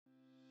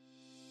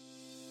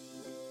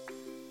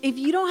If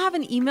you don't have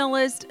an email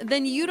list,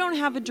 then you don't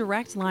have a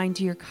direct line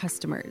to your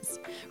customers.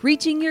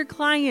 Reaching your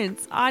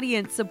clients,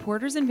 audience,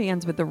 supporters, and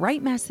fans with the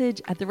right message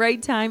at the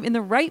right time in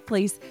the right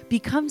place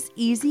becomes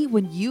easy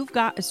when you've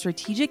got a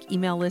strategic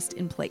email list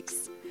in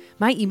place.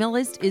 My email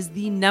list is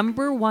the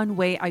number one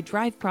way I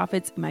drive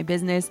profits in my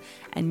business,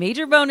 and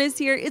major bonus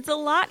here, it's a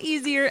lot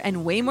easier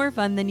and way more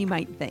fun than you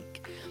might think.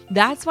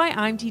 That's why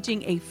I'm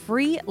teaching a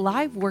free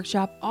live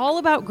workshop all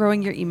about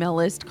growing your email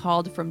list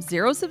called From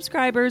Zero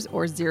Subscribers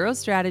or Zero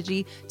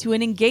Strategy to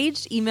an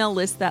Engaged Email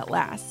List That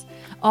Lasts.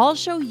 I'll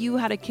show you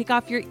how to kick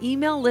off your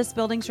email list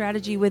building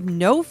strategy with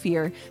no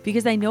fear,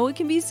 because I know it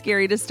can be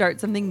scary to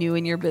start something new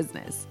in your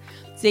business.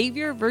 Save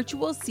your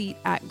virtual seat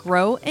at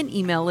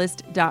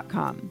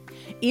growanemaillist.com.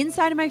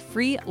 Inside of my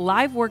free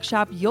live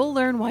workshop, you'll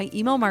learn why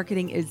email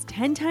marketing is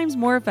 10 times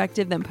more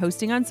effective than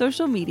posting on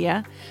social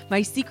media,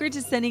 my secret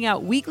to sending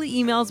out weekly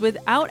emails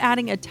without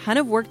adding a ton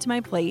of work to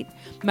my plate,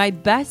 my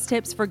best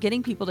tips for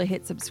getting people to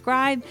hit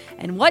subscribe,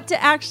 and what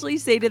to actually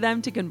say to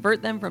them to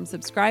convert them from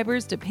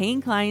subscribers to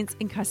paying clients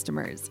and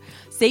customers.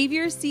 Save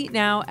your seat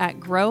now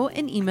at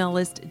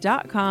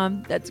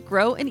growanemaillist.com. That's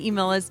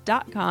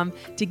growanemaillist.com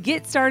to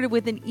get started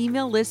with an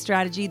email list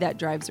strategy that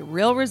drives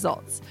real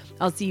results.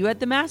 I'll see you at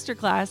the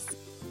masterclass.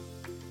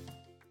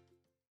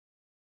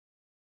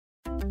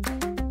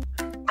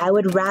 I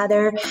would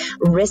rather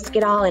risk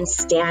it all and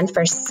stand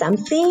for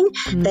something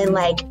than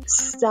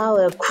sell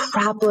a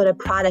crap load of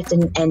product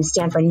and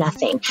stand for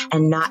nothing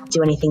and not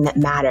do anything that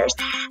matters.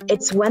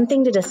 It's one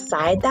thing to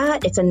decide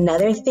that. It's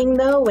another thing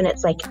though, when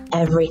it's like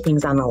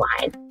everything's on the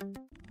line.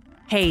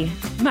 Hey,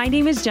 my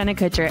name is Jenna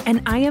Kutcher,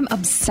 and I am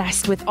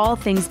obsessed with all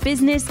things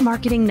business,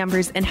 marketing,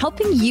 numbers, and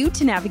helping you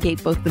to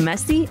navigate both the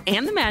messy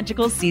and the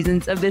magical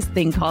seasons of this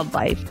thing called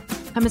life.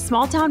 I'm a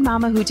small town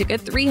mama who took a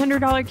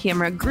 $300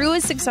 camera, grew a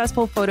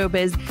successful photo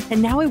biz,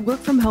 and now I work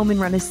from home and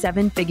run a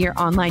 7-figure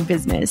online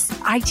business.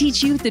 I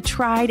teach you the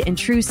tried and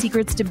true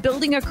secrets to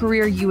building a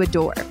career you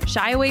adore.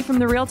 Shy away from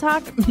the real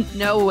talk?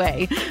 No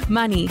way.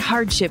 Money,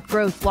 hardship,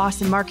 growth, loss,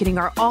 and marketing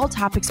are all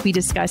topics we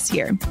discuss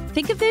here.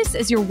 Think of this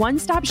as your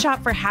one-stop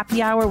shop for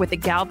happy hour with a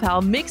gal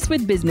pal mixed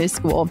with business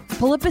school.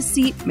 Pull up a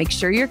seat, make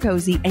sure you're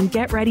cozy, and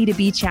get ready to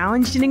be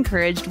challenged and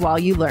encouraged while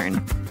you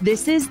learn.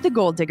 This is the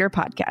Goal Digger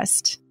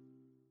Podcast.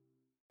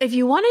 If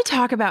you want to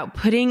talk about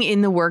putting in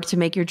the work to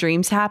make your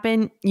dreams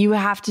happen, you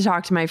have to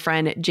talk to my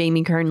friend,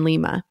 Jamie Kern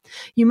Lima.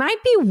 You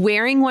might be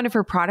wearing one of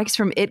her products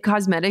from IT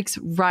Cosmetics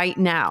right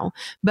now,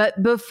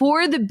 but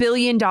before the $1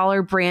 billion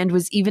brand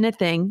was even a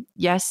thing,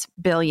 yes,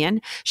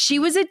 billion, she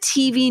was a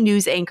TV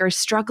news anchor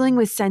struggling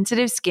with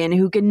sensitive skin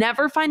who could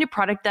never find a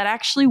product that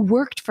actually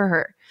worked for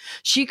her.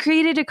 She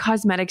created a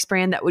cosmetics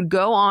brand that would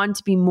go on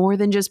to be more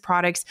than just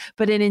products,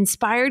 but an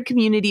inspired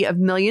community of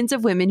millions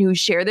of women who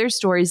share their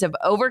stories of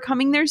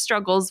overcoming their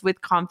struggles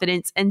with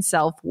confidence and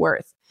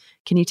self-worth.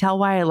 Can you tell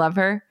why I love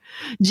her?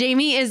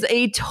 Jamie is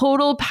a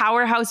total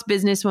powerhouse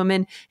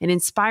businesswoman, an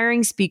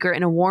inspiring speaker,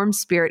 and a warm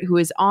spirit who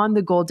is on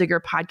the Goal Digger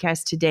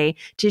podcast today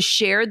to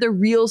share the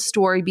real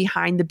story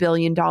behind the $1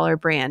 billion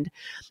brand.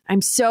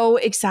 I'm so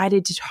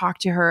excited to talk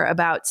to her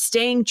about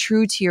staying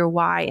true to your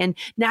why and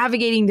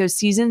navigating those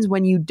seasons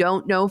when you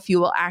don't know if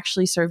you will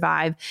actually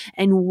survive,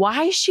 and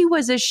why she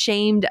was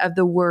ashamed of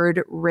the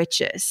word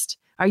richest.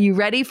 Are you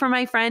ready for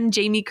my friend,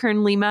 Jamie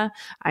Kern Lima?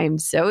 I am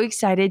so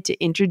excited to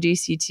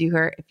introduce you to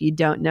her if you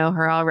don't know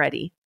her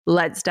already.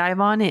 Let's dive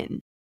on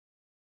in.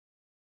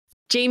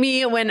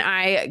 Jamie, when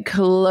I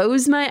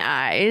close my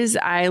eyes,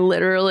 I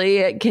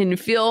literally can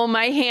feel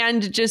my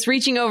hand just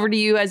reaching over to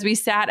you as we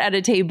sat at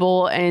a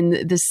table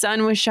and the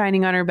sun was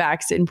shining on our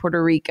backs in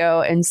Puerto Rico.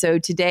 And so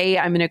today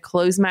I'm going to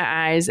close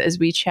my eyes as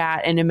we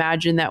chat and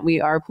imagine that we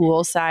are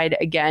poolside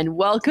again.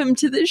 Welcome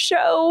to the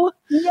show.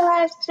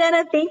 Yes,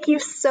 Jenna, thank you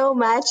so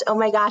much. Oh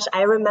my gosh,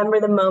 I remember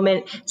the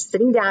moment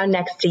sitting down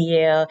next to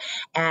you.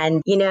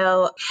 And,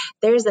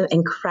 there's some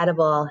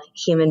incredible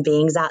human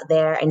beings out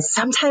there. And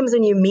sometimes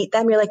when you meet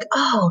them, you're like,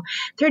 oh,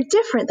 they're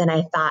different than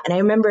I thought. And I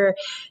remember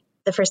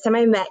the first time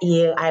I met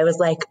you, I was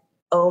like,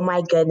 oh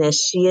my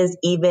goodness, she is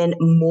even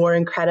more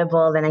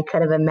incredible than I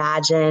could have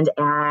imagined.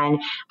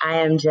 And I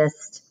am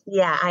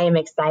I am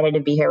excited to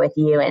be here with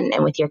you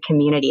and with your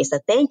community. So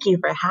thank you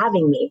for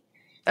having me.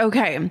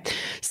 Okay.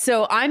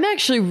 So I'm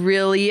actually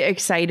really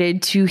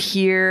excited to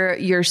hear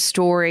your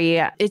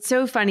story. It's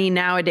so funny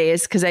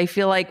nowadays because I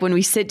feel like when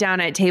we sit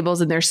down at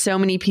tables and there's so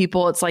many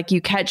people, it's like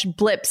you catch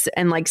blips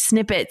and like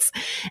snippets.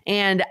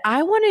 And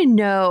I want to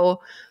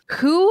know,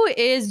 who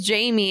is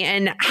Jamie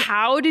and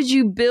how did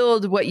you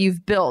build what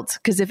you've built?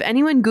 Because if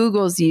anyone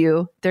Googles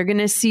you, they're going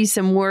to see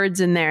some words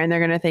in there and they're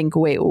going to think,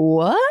 wait,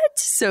 what?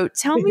 So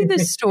tell me the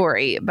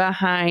story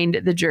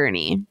behind the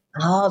journey.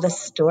 Oh, the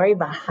story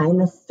behind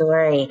the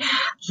story.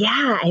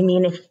 Yeah. I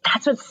mean, if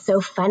that's what's so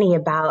funny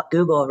about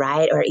Google,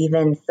 right? Or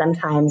even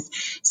sometimes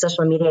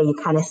social media, you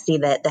kind of see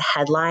the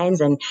headlines.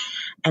 And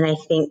I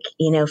think,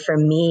 for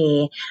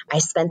me, I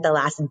spent the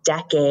last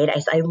decade,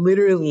 I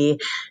literally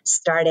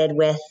started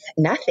with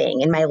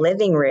nothing in my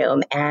living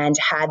room and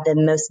had the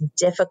most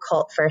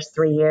difficult first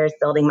 3 years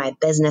building my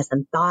business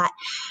and thought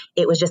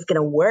it was just going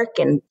to work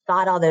and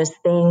thought all those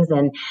things.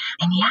 And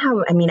yeah,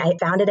 I mean, I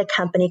founded a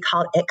company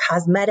called It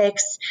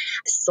Cosmetics,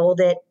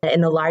 sold it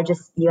in the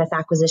largest US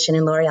acquisition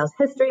in L'Oreal's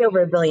history,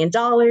 over $1 billion.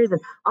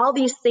 And all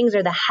these things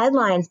are the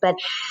headlines. But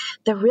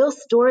the real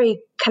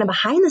story kind of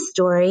behind the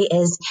story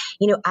is,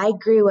 I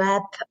grew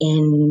up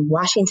in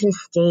Washington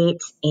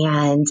State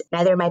and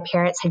neither of my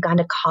parents had gone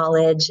to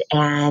college.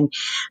 And,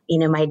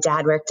 my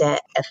dad worked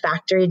at a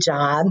factory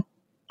job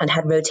and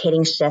had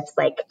rotating shifts,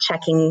 like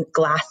checking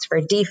glass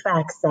for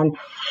defects. And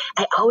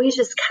I always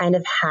just kind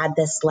of had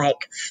this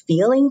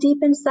feeling deep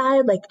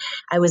inside, like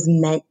I was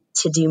meant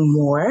to do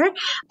more.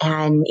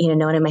 And,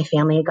 no one in my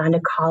family had gone to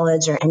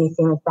college or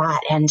anything like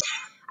that. And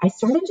I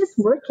started just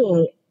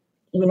working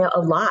a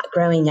lot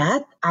growing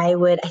up. I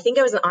think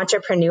I was an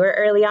entrepreneur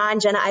early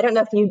on. Jenna, I don't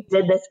know if you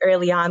did this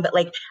early on, but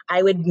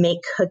I would make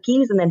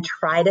cookies and then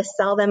try to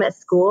sell them at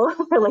school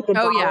for $1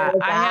 Oh yeah.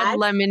 I had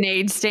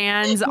lemonade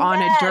stands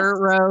on a dirt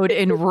road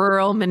in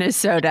rural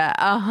Minnesota,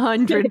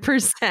 100%.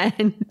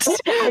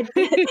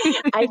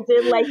 I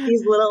did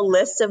these little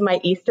lists of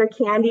my Easter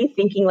candy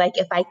thinking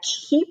if I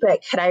keep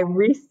it, could I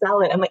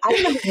resell it? I'm I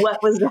don't know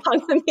what was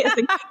wrong with me as a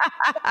kid.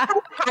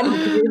 How to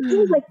do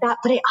things like that,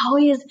 but I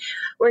always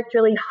worked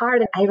really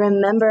hard. And I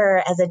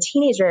remember as a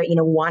teenager,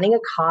 wanting a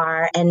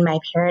car and my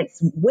parents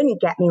wouldn't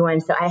get me one.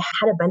 So I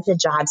had a bunch of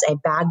jobs. I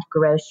bagged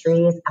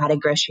groceries at a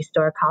grocery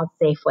store called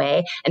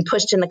Safeway and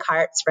pushed in the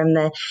carts from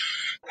the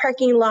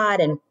parking lot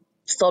and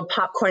sold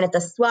popcorn at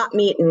the swap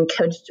meet and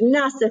coached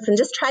gymnastics and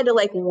just tried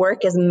to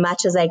work as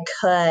much as I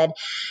could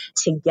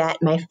to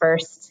get my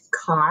first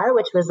car,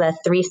 which was a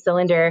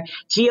 3-cylinder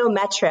Geo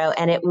Metro,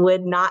 and it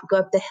would not go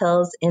up the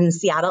hills in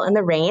Seattle in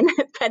the rain.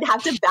 I'd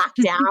have to back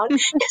down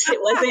because it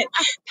wasn't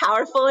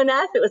powerful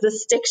enough. It was a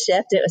stick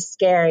shift. It was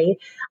scary,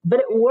 but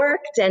it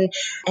worked. And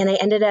I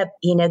ended up,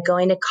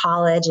 going to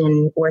college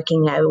and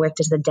working. I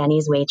worked as a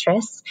Denny's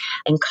waitress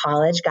in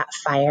college, got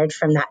fired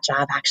from that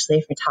job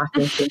actually for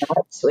talking too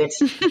much, which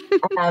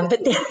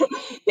but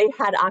they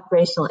had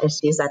operational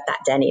issues at that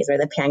Denny's where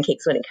the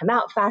pancakes wouldn't come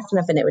out fast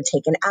enough and it would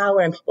take an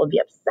hour and people would be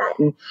upset.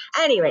 And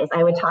anyways,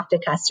 I would talk to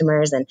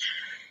customers and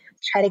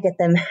try to get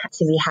them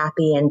to be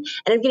happy, and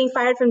ended up getting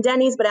fired from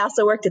Denny's, but I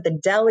also worked at the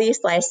deli,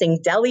 slicing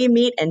deli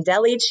meat and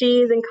deli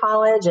cheese in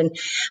college, and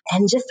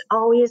just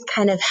always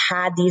kind of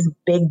had these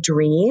big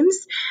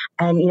dreams.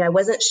 And, I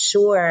wasn't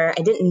sure,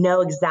 I didn't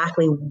know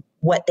exactly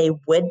what they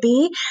would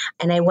be.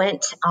 And I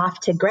went off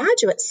to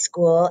graduate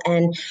school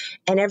and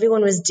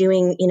everyone was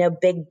doing,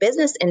 big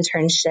business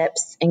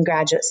internships in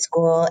graduate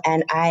school.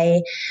 And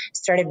I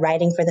started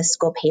writing for the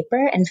school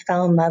paper and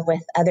fell in love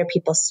with other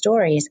people's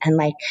stories and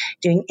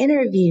doing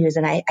interviews.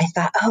 And I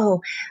thought,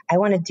 oh, I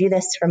want to do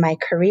this for my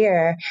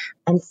career.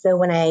 And so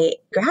when I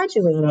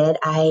graduated,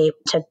 I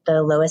took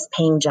the lowest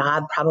paying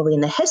job probably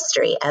in the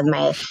history of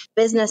my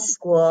business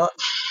school.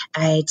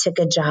 I took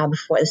a job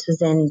this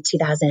was in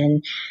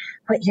 2000.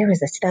 What year was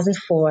this?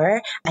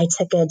 2004. I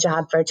took a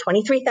job for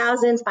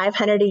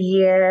 $23,500 a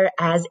year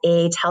as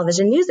a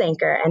television news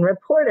anchor and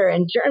reporter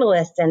and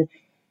journalist.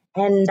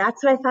 And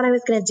that's what I thought I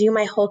was going to do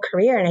my whole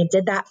career. And I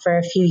did that for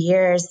a few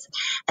years.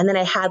 And then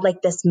I had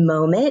this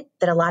moment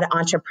that a lot of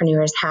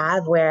entrepreneurs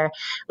have where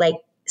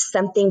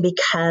something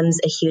becomes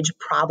a huge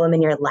problem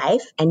in your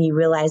life and you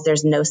realize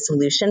there's no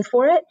solution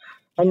for it.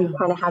 And you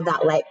kind of have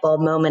that light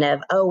bulb moment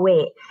of, oh,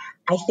 wait,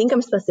 I think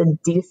I'm supposed to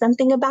do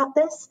something about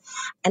this.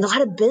 And a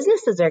lot of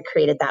businesses are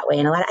created that way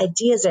and a lot of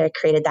ideas are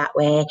created that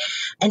way.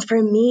 And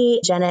for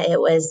me, Jenna, it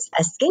was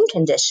a skin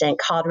condition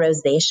called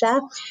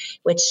rosacea,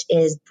 which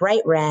is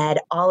bright red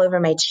all over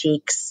my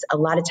cheeks. A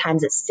lot of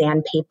times it's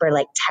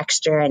sandpaper-like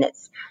texture and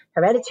it's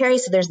hereditary,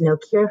 so there's no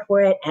cure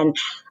for it. And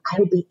I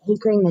would be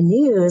anchoring the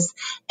news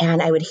and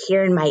I would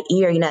hear in my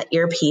ear, that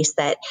earpiece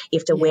that you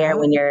have to wear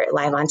when you're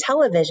live on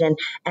television.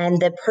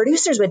 And the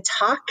producers would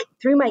talk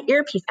through my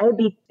earpiece. I would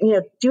be,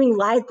 doing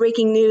live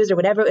breaking news or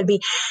whatever it would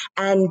be.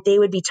 And they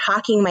would be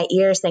talking in my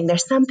ear saying,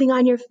 there's something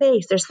on your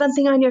face. There's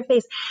something on your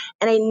face.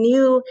 And I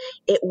knew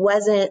it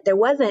was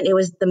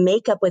the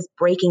makeup was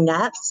breaking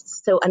up.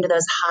 So under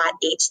those hot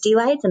HD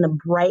lights and the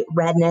bright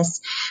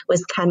redness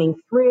was coming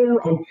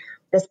through and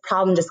this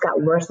problem just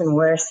got worse and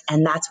worse.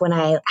 And that's when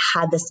I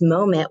had this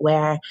moment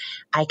where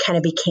I kind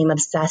of became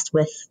obsessed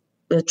with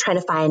trying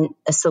to find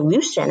a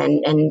solution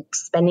and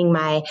spending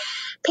my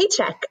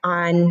paycheck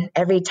on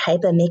every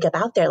type of makeup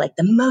out there, the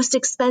most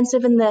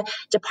expensive in the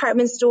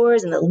department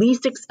stores and the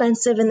least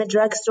expensive in the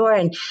drugstore.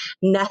 And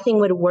nothing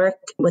would work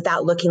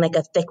without looking like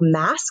a thick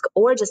mask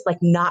or just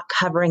not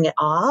covering it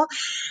all.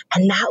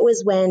 And that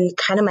was when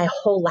kind of my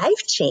whole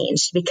life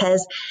changed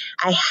because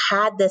I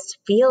had this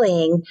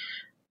feeling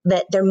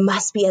that there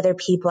must be other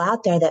people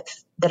out there that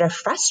that are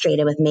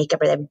frustrated with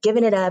makeup, or they've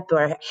given it up,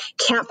 or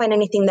can't find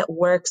anything that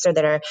works, or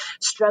that are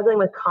struggling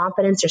with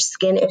confidence or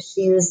skin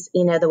issues,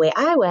 the way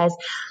I was.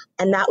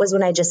 And that was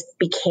when I just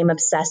became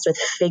obsessed with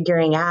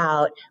figuring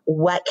out,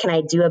 what can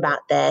I do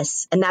about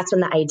this? And that's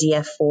when the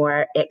idea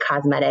for IT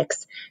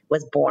Cosmetics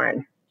was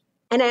born.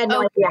 And I had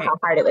no idea how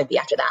hard it would be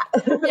after that.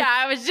 Yeah,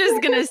 I was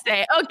just going to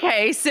say,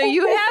 okay, so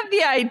you have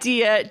the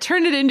idea,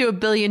 turn it into $1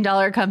 billion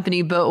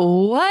company, but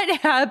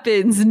what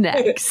happens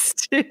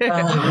next?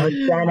 Oh,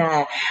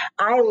 Jenna,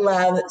 I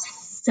love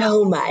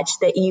so much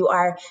that you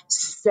are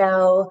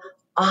so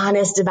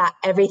honest about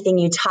everything.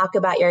 You talk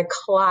about your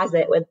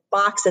closet with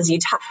boxes.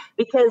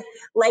 Because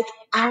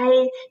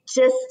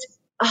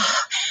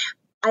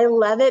I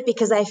love it,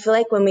 because I feel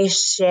like when we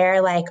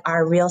share like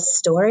our real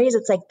stories,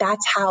 it's like,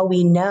 that's how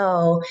we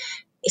know.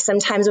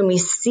 Sometimes when we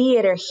see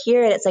it or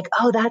hear it, it's like,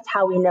 oh, that's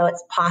how we know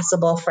it's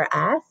possible for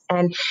us.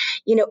 And,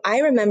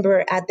 I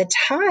remember at the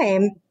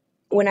time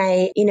when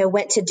I,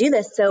 went to do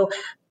this. So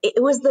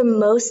it was the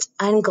most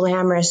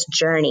unglamorous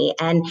journey.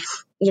 And,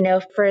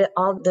 for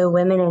all the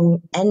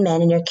women and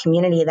men in your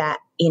community that,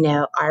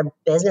 are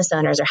business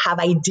owners or have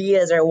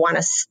ideas or want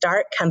to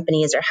start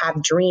companies or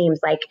have dreams,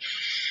 like,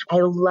 I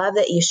love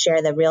that you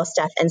share the real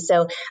stuff. And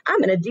so I'm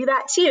going to do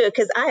that too,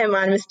 because I am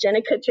on Miss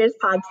Jenna Kutcher's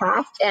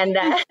podcast. And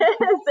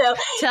so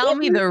tell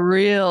me the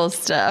real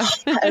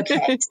stuff.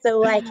 Okay.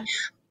 So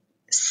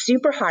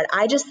super hard.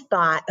 I just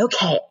thought,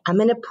 okay, I'm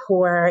going to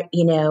pour,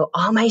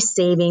 all my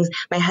savings.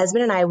 My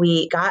husband and I,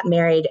 we got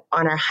married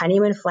on our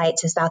honeymoon flight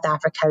to South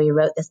Africa. We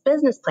wrote this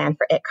business plan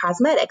for IT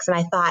Cosmetics. And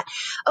I thought,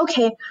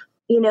 okay,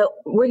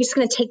 we're just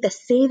going to take the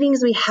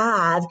savings we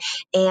have,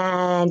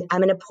 and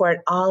I'm going to pour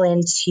it all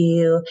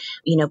into,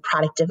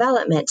 product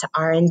development, to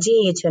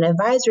R&D, to an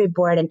advisory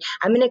board. And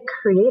I'm going to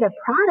create a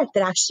product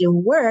that actually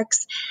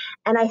works.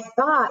 And I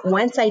thought,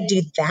 once I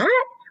do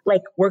that,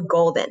 we're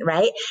golden,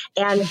 right?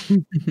 And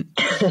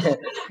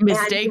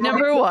mistake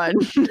number one.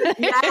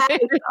 Yes.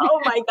 Oh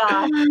my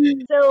gosh.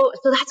 So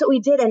that's what we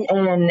did.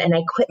 And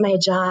I quit my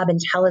job in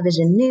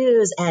television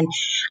news, and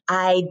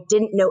I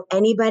didn't know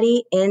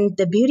anybody in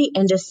the beauty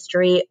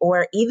industry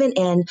or even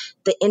in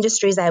the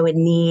industries I would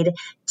need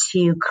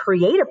to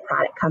create a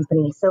product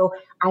company. So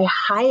I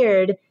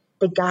hired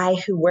the guy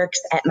who works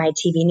at my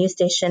TV news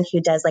station, who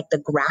does the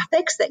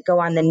graphics that go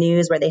on the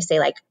news where they say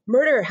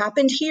murder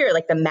happened here,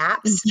 the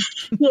maps.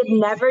 He had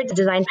never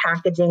designed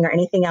packaging or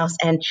anything else.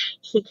 And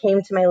he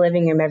came to my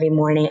living room every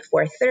morning at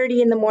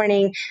 4:30 in the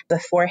morning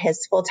before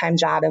his full-time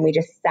job. And we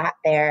just sat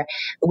there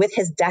with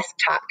his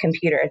desktop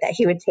computer that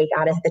he would take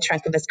out of the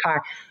trunk of his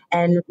car.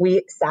 And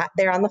we sat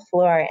there on the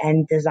floor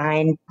and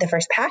designed the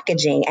first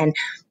packaging. And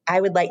I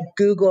would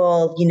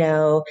Google,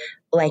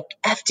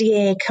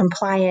 FDA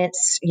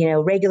compliance,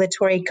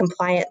 regulatory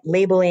compliant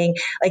labeling.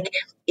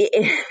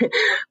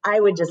 I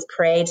would just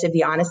pray, to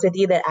be honest with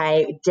you, that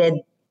I did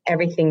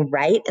everything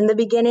right in the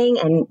beginning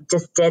and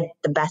just did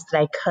the best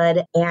that I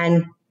could.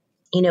 And,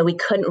 we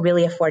couldn't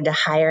really afford to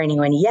hire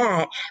anyone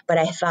yet, but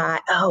I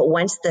thought,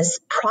 once this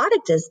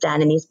product is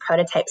done and these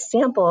prototype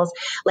samples,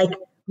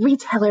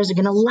 retailers are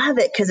going to love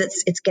it, because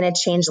it's going to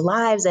change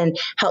lives and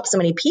help so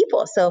many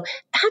people. So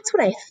that's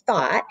what I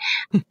thought.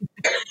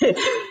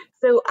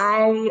 So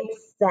I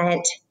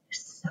sent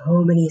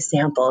so many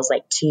samples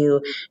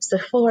to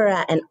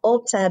Sephora and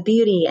Ulta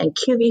Beauty and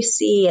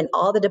QVC and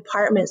all the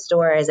department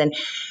stores. And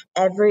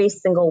every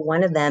single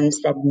one of them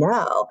said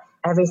no.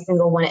 Every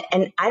single one.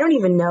 And I don't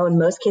even know in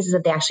most cases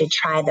if they actually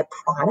tried the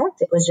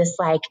product. It was just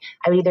I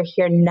would either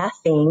hear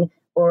nothing,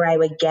 or I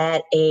would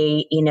get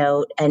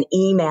an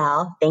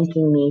email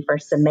thanking me for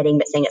submitting,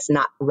 but saying it's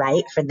not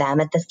right for them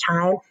at this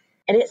time.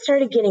 And it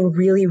started getting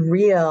really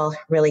real,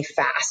 really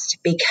fast,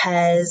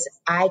 because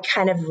I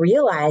kind of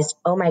realized,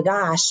 oh my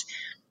gosh,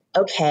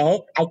 okay,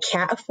 I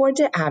can't afford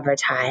to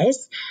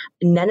advertise.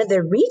 None of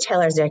the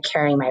retailers are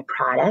carrying my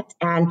product.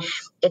 And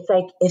it's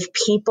if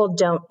people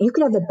don't, you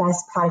can have the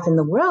best product in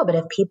the world, but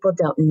if people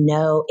don't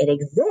know it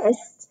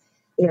exists,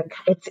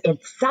 it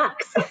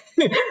sucks.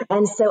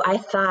 And so I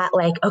thought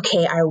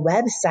okay, our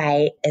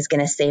website is going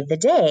to save the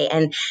day.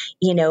 And,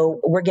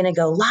 we're going to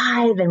go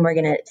live and we're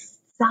going to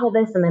sell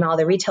this. And then all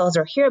the retailers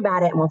will hear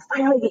about it and we'll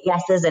finally get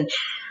yeses. And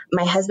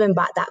my husband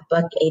bought that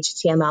book,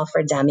 HTML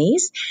for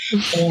Dummies,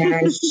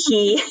 and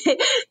he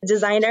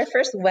designed our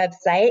first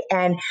website.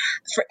 And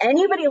for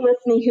anybody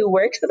listening who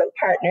works with a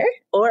partner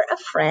or a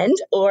friend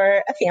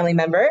or a family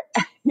member,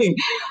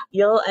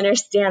 you'll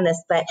understand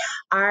this, but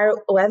our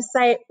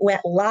website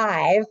went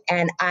live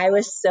and I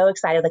was so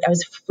excited. I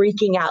was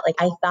freaking out.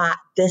 I thought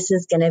this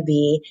is going to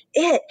be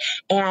it.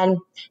 And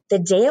the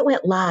day it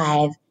went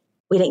live,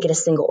 we didn't get a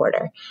single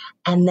order.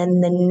 And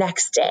then the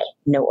next day,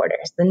 no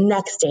orders. The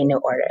next day, no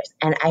orders.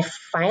 And I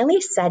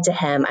finally said to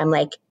him, I'm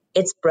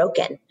it's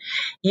broken.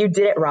 You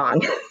did it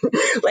wrong.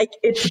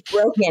 It's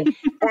broken.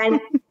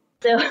 And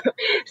So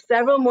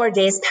several more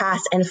days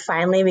passed and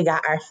finally we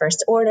got our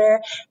first order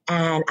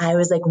and I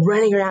was like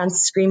running around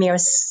screaming. I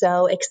was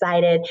so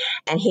excited.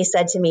 And he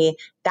said to me,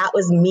 that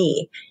was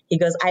me. He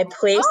goes, I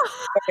placed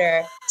the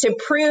order to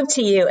prove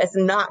to you it's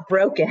not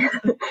broken.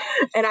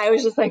 And I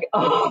was just like,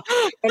 oh,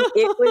 and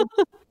it was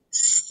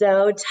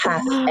so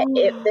tough.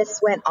 This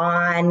went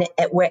on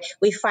where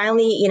we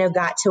finally,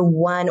 got to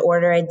one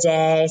order a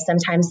day,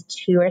 sometimes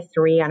 2 or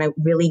 3 on a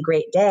really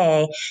great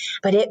day.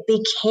 But it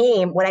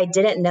became what I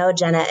didn't know,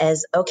 Jenna,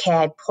 is okay,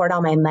 I poured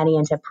all my money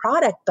into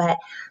product,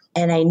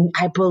 and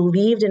I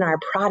believed in our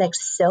product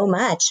so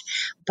much.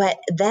 But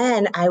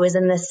then I was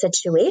in this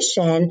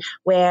situation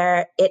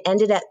where it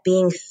ended up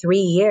being 3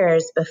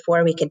 years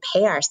before we could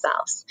pay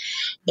ourselves.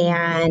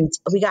 And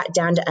we got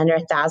down to under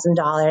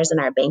 $1,000 in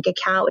our bank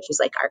account, which was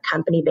like our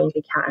company bank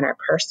account and our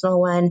personal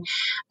one.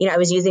 I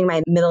was using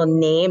my middle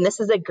name. This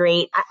is a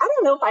great, I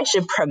don't know if I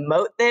should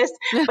promote this,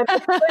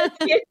 but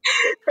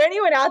for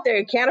anyone out there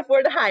who can't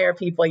afford to hire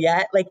people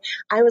yet,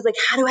 I was like,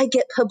 how do I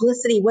get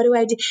publicity? What do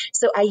I do?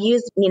 So I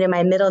used,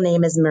 my middle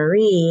name is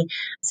Marie.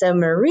 So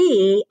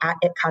Marie at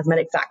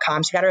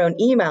itcosmetics.com, she got her own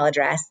email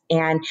address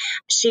and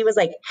she was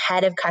like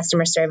head of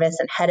customer service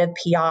and head of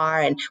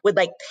PR and would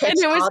like pitch. And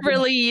it was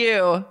really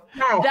you.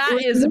 Yes, that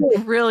is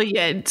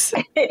brilliant.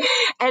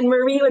 And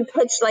Marie would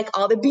pitch like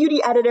all the beauty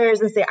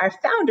editors and say, our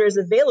founder is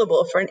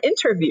available for an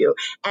interview.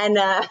 And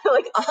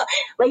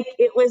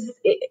it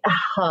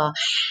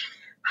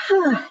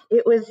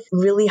was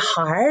really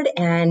hard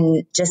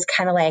and just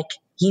kind of like,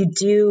 you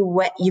do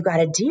what you got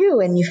to do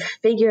and you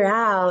figure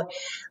out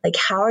like,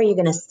 how are you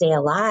going to stay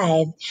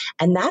alive?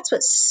 And that's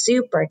what's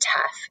super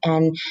tough.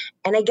 And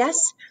I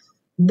guess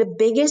the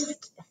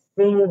biggest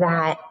thing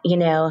that,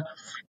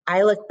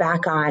 I look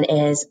back on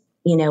is,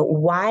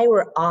 why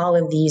were all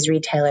of these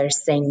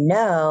retailers saying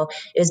no?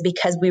 Is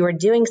because we were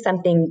doing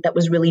something that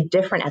was really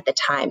different at the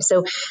time.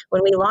 So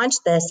when we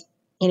launched this,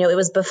 it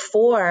was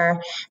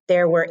before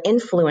there were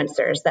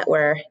influencers that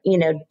were,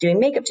 doing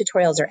makeup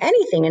tutorials or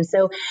anything. And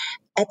so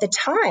at the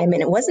time,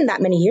 and it wasn't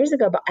that many years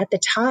ago, but at the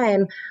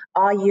time,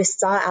 all you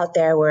saw out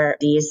there were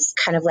these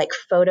kind of like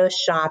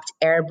photoshopped,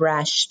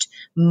 airbrushed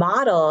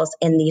models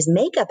in these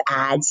makeup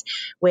ads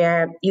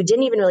where you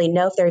didn't even really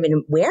know if they're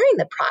even wearing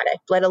the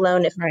product, let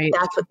alone if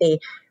that's what they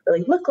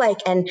really look like.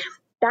 And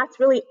that's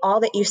really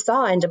all that you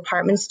saw in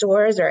department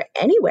stores or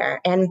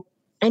anywhere. And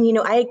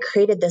I had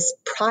created this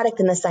product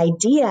and this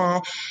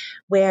idea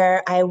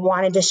where I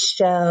wanted to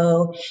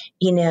show,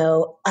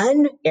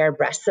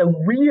 unairbrushed, so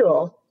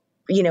real,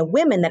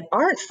 women that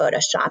aren't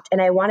photoshopped.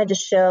 And I wanted to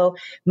show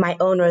my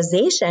own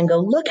rosacea and go,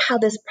 look how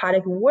this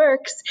product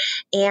works.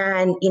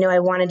 And, I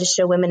wanted to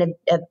show women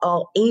of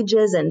all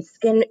ages and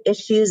skin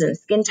issues and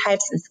skin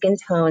types and skin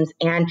tones.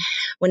 And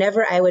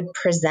whenever I would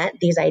present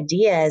these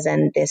ideas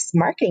and this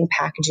marketing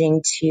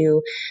packaging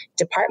to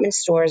department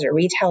stores or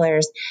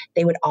retailers,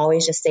 they would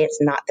always just say, it's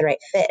not the right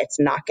fit.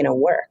 It's not going to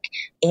work.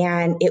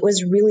 And it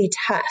was really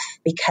tough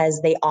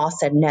because they all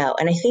said no.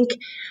 And I think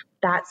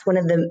that's one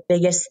of the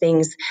biggest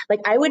things. Like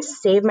I would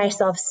save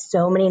myself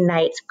so many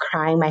nights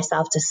crying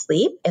myself to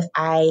sleep if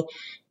I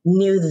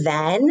knew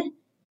then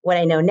what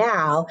I know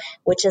now,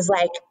 which is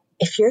like,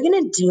 if you're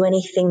going to do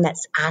anything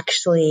that's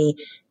actually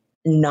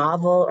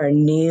novel or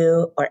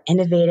new or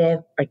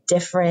innovative or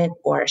different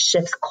or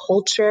shifts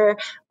culture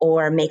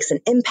or makes an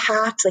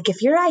impact, like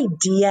if your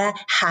idea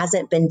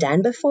hasn't been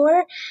done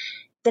before,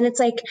 then it's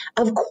like,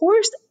 of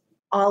course,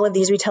 all of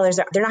these retailers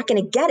they're not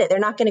going to get it. They're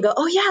not going to go,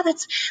 oh yeah,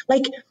 that's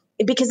like,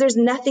 because there's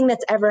nothing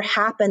that's ever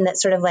happened that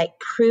sort of like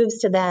proves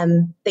to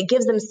them, that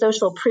gives them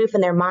social proof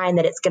in their mind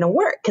that it's going to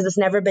work because it's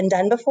never been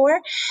done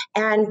before.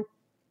 And,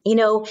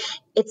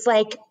 it's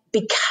like,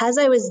 because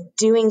I was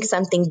doing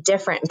something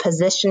different and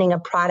positioning a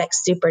product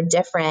super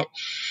different,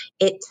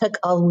 it took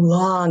a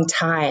long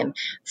time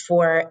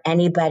for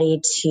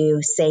anybody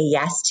to say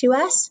yes to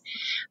us.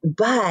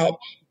 But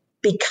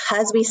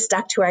because we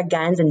stuck to our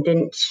guns and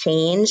didn't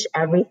change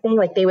everything,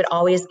 like they would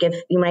always give,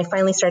 when I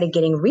finally started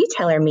getting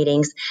retailer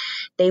meetings,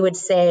 they would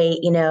say,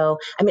 I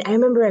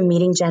remember a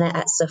meeting, Jenna,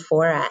 at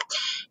Sephora,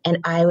 and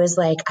I was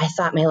like, I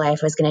thought my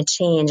life was going to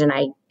change and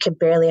I could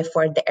barely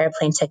afford the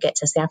airplane ticket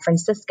to San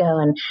Francisco.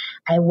 And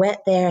I went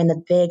there in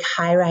the big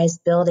high-rise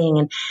building.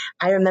 And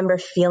I remember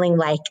feeling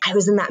like I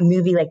was in that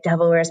movie, like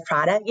Devil Wears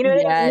Prada. You know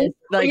what I mean?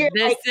 Like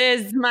this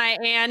is my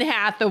Anne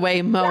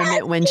Hathaway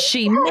moment when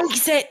she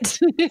makes it.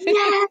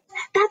 Yes,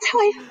 that's how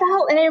I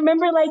felt. And I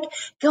remember like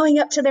going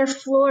up to their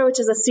floor, which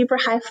is a super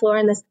high floor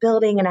in this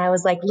building. And I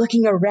was like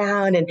looking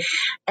around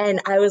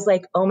and I was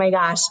like, oh my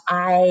gosh,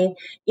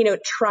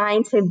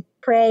 trying to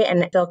pray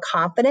and feel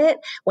confident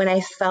when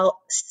I felt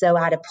so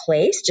out of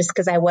place just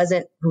because I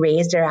wasn't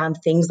raised around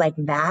things like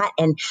that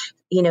and,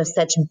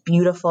 such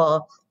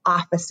beautiful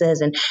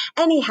offices. And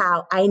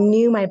anyhow, I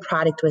knew my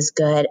product was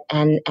good.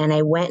 And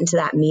I went into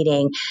that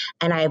meeting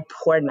and I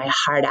poured my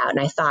heart out. And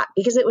I thought,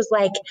 because it was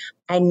like,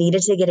 I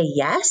needed to get a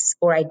yes,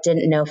 or I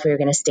didn't know if we were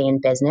going to stay in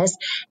business.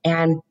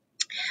 And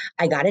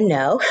I got a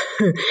no.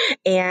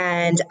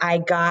 And I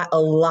got a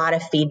lot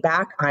of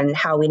feedback on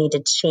how we need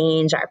to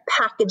change our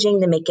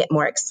packaging to make it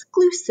more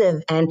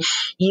exclusive and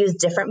use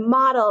different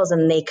models.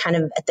 And they kind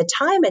of, at the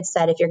time, had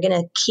said, if you're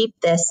going to keep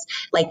this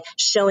like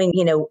showing,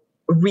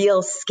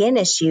 real skin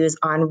issues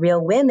on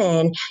real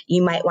women,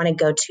 you might want to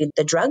go to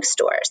the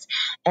drugstores.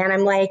 And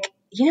I'm like,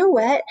 you know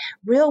what?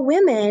 Real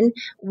women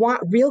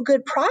want real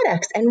good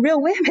products, and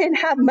real women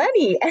have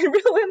money, and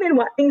real women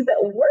want things that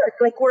work.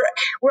 Like we're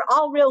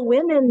all real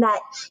women that,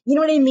 you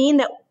know what I mean?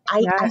 That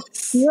I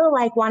feel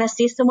like want to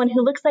see someone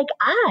who looks like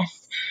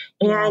us.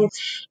 And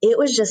it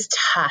was just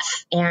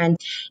tough. And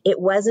it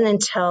wasn't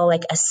until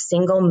like a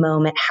single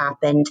moment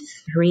happened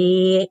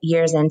 3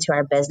 years into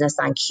our business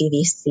on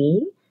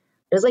QVC.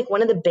 It was like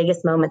one of the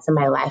biggest moments in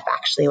my life,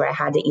 actually, where I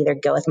had to either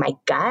go with my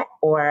gut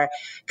or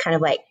kind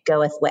of like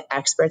go with what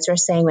experts were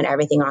saying when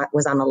everything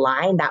was on the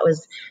line. That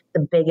was the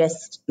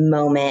biggest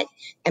moment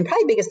and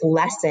probably biggest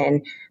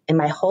lesson in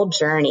my whole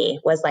journey,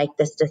 was like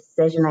this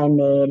decision I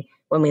made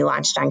when we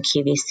launched on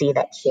QVC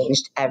that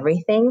changed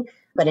everything.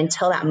 But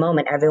until that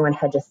moment, everyone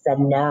had just said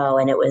no,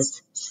 and it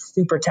was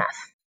super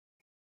tough.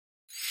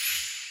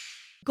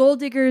 Goal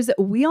diggers,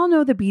 we all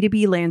know the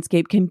B2B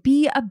landscape can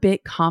be a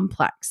bit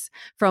complex.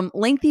 From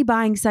lengthy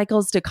buying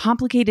cycles to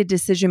complicated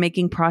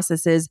decision-making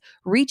processes,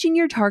 reaching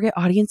your target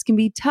audience can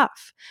be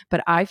tough.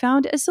 But I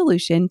found a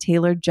solution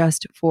tailored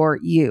just for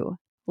you: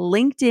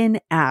 LinkedIn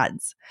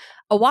ads.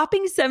 A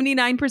whopping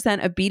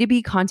 79% of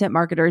B2B content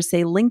marketers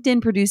say LinkedIn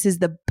produces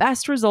the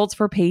best results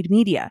for paid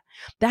media.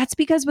 That's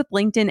because with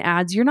LinkedIn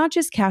ads, you're not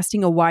just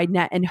casting a wide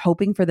net and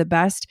hoping for the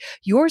best,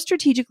 you're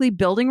strategically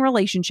building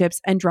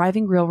relationships and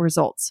driving real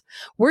results.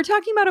 We're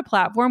talking about a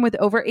platform with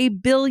over 1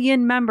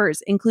 billion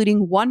members,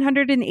 including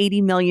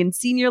 180 million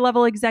senior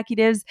level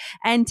executives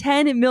and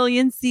 10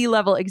 million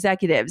C-level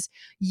executives.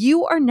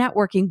 You are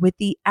networking with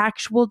the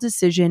actual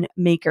decision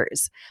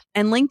makers.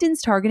 And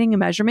LinkedIn's targeting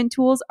and measurement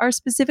tools are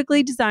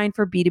specifically designed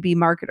for B2B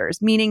marketers,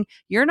 meaning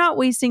you're not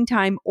wasting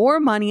time or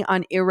money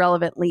on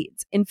irrelevant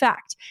leads. In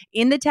fact,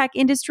 in the tech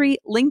industry,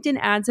 LinkedIn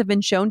ads have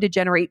been shown to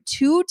generate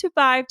 2 to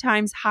 5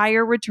 times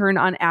higher return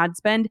on ad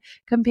spend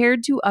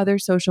compared to other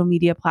social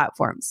media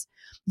platforms.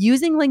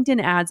 Using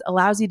LinkedIn ads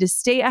allows you to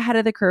stay ahead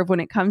of the curve when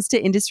it comes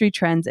to industry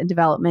trends and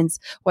developments,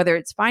 whether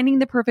it's finding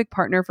the perfect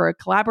partner for a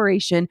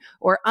collaboration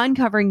or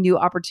uncovering new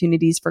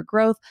opportunities for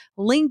growth.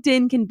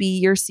 LinkedIn can be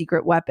your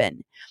secret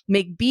weapon.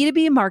 Make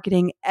B2B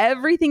marketing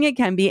everything it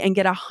can be and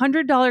get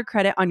 $100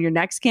 credit on your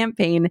next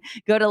campaign.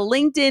 Go to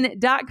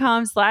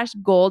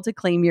linkedin.com/goal to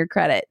claim your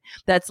credit.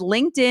 That's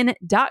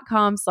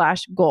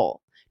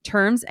linkedin.com/goal.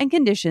 Terms and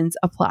conditions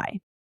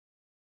apply.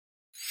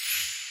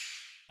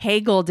 Hey,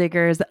 goal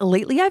diggers.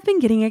 Lately, I've been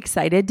getting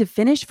excited to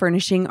finish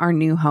furnishing our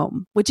new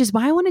home, which is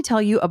why I want to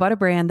tell you about a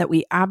brand that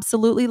we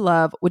absolutely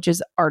love, which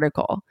is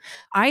Article.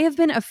 I have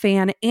been a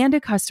fan and a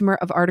customer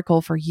of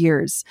Article for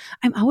years.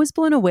 I'm always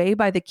blown away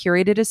by the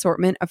curated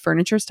assortment of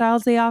furniture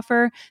styles they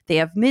offer. They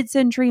have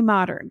mid-century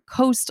modern,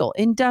 coastal,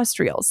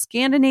 industrial,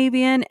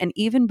 Scandinavian, and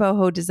even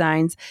boho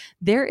designs.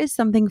 There is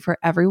something for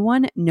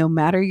everyone, no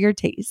matter your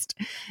taste.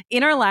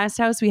 In our last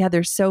house, we had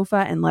their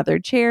sofa and leather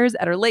chairs.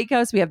 At our lake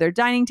house, we have their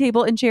dining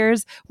table and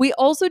chairs. We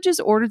also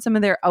just ordered some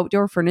of their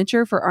outdoor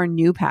furniture for our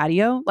new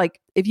patio. Like,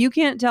 if you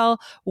can't tell,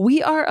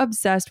 we are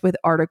obsessed with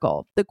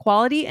Article. The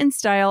quality and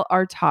style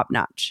are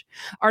top-notch.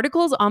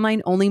 Article's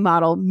online-only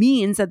model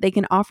means that they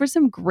can offer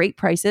some great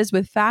prices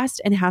with fast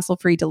and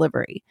hassle-free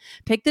delivery.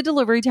 Pick the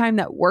delivery time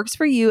that works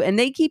for you, and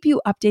they keep you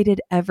updated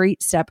every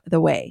step of the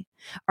way.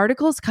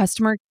 Article's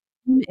customer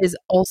is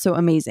also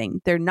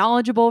amazing. They're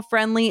knowledgeable,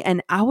 friendly,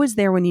 and always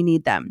there when you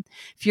need them.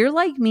 If you're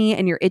like me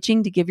and you're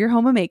itching to give your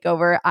home a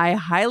makeover, I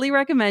highly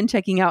recommend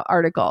checking out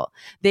Article.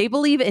 They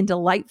believe in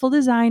delightful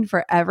design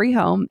for every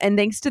home, and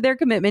thanks to their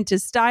commitment to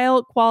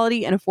style,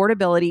 quality, and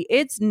affordability,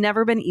 it's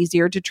never been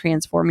easier to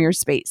transform your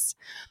space.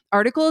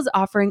 Article is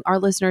offering our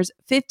listeners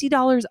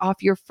 $50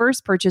 off your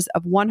first purchase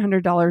of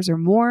 $100 or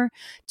more.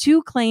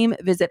 To claim,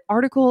 visit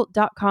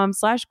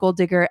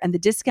article.com/goaldigger and the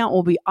discount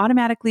will be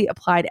automatically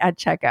applied at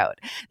checkout.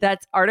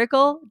 That's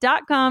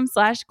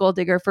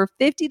article.com/goaldigger for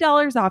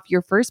 $50 off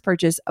your first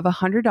purchase of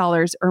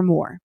 $100 or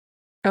more.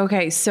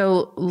 Okay,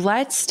 so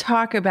let's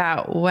talk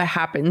about what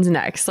happens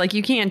next. Like,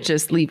 you can't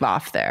just leave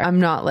off there.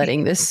 I'm not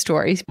letting this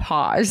story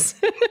pause.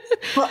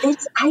 Well,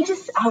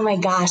 oh my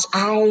gosh,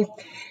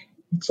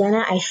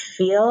 Jenna, I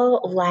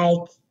feel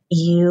like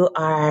you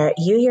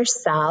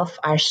yourself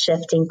are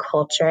shifting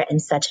culture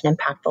in such an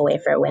impactful way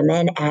for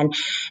women. And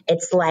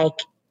it's like,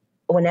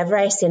 whenever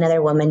I see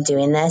another woman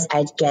doing this,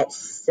 I get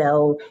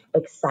so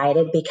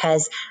excited,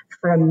 because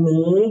for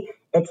me,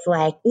 it's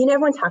like,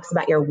 everyone talks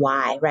about your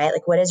why, right?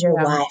 Like, what is your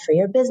why for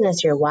your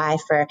business, your why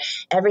for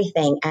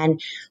everything? And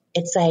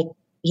it's like,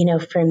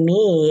 for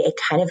me, it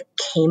kind of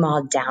came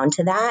all down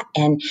to that.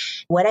 And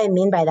what I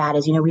mean by that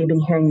is, we've been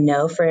hearing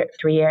no for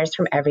 3 years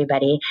from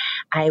everybody.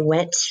 I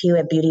went to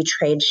a beauty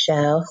trade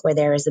show where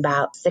there was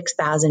about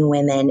 6,000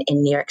 women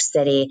in New York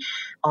City.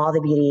 All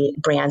the beauty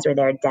brands were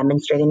there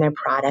demonstrating their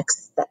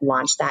products that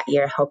launched that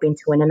year, hoping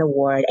to win an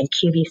award. And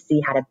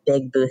QVC had a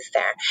big booth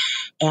there.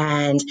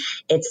 And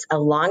it's a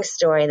long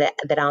story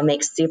that I'll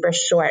make super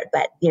short,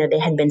 but they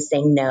had been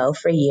saying no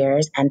for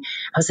years. And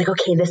I was like,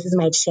 okay, this is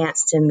my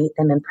chance to meet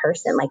them in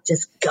person. Like,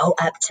 just go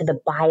up to the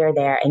buyer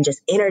there and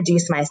just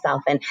introduce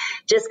myself and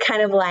just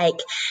kind of like,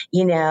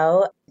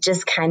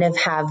 just kind of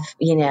have,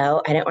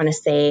 I don't want to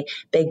say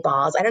big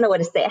balls. I don't know what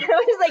to say. I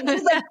was just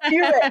like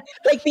do it.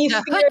 Like, be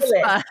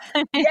fearless.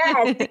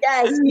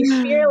 Yes, be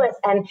fearless.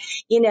 And,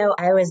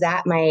 I was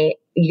at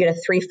you get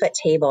a 3-foot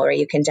table where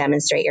you can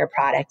demonstrate your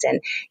product, and,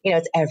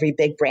 it's every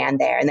big brand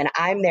there. And then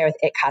I'm there with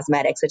IT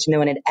Cosmetics, which no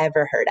one had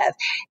ever heard of.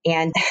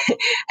 And,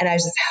 and I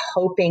was just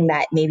hoping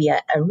that maybe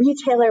a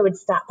retailer would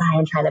stop by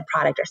and try the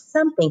product or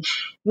something.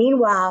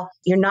 Meanwhile,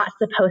 you're not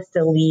supposed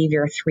to leave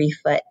your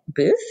 3-foot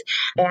booth.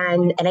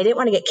 And I didn't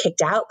want to get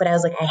kicked out, but I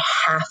was like, I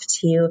have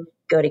to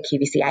go to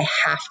QVC. I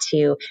have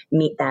to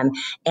meet them.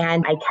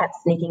 And I kept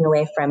sneaking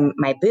away from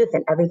my booth.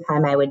 And every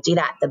time I would do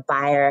that, the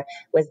buyer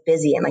was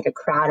busy and like a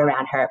crowd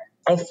around her.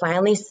 I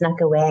finally snuck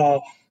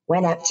away,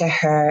 went up to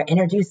her,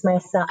 introduced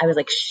myself. I was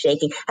like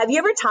shaking. Have you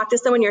ever talked to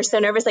someone you're so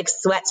nervous, like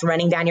sweat's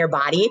running down your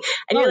body?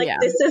 And you're like,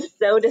 This is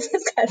so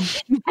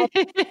disgusting.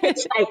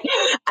 It's like,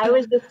 I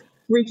was just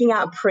freaking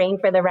out, praying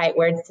for the right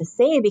words to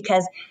say,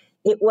 because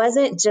it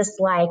wasn't just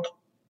like,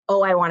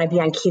 oh, I want to be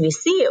on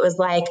QVC. It was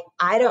like,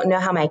 I don't know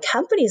how my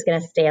company is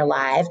going to stay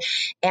alive.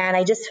 And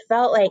I just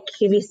felt like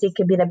QVC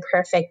could be the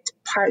perfect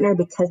partner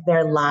because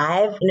they're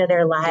live.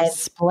 They're live.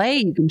 Display,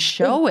 you can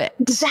show it.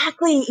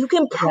 Exactly. You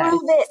can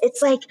prove it.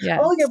 It's like,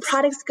 oh, your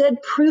product's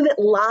good. Prove it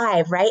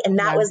live, right? And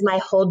that was my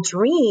whole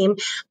dream.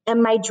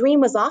 And my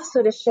dream was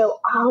also to show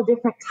all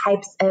different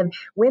types of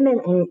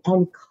women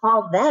and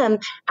call them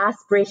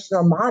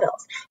aspirational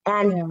models.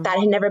 And that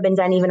had never been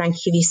done even on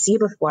QVC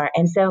before.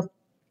 And so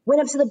went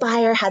up to the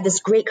buyer, had this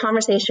great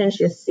conversation.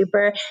 She was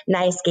super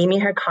nice, gave me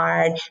her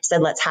card,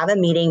 said, let's have a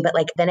meeting. But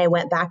then I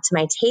went back to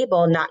my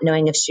table, not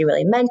knowing if she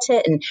really meant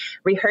it, and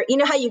rehearsed. You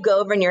know how you go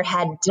over in your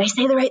head, did I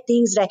say the right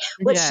things?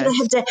 What should I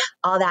have done?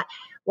 All that.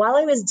 While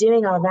I was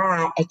doing all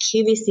that, a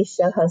QVC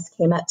show host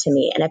came up to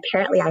me, and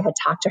apparently I had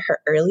talked to her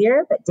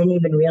earlier, but didn't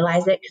even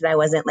realize it because I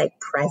wasn't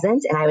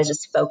present, and I was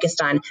just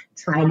focused on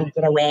trying to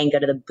get away and go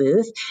to the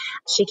booth.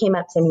 She came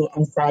up to me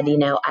and said,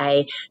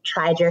 I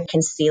tried your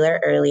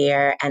concealer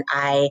earlier and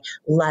I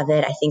love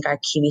it. I think our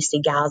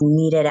QVC gals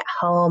need it at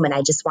home. And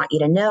I just want you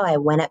to know, I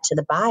went up to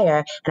the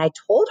buyer and I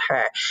told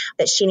her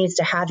that she needs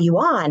to have you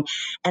on.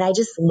 And I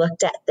just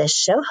looked at this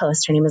show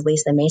host. Her name was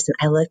Lisa Mason.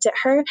 I looked at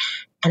her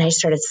and I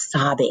started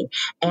sobbing.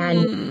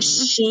 And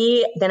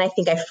then I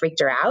think I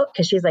freaked her out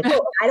because she's like,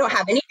 oh, I don't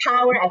have any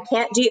power. I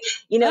can't do,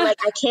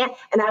 I can't.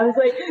 And I was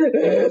like,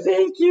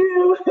 thank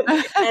you.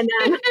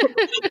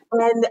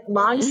 And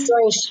long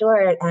story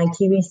short,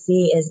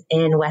 QVC is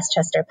in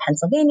Westchester,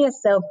 Pennsylvania.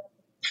 So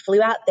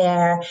flew out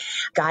there,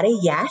 got a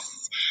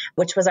yes,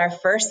 which was our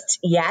first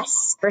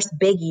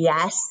big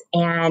yes.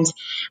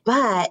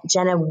 But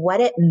Jenna,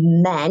 what it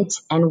meant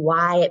and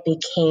why it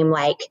became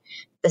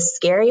the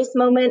scariest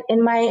moment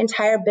in my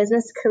entire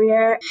business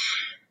career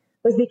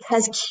was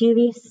because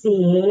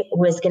QVC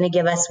was going to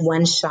give us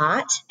one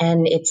shot,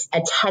 and it's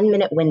a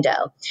 10-minute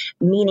window,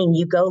 meaning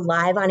you go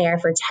live on air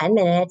for 10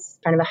 minutes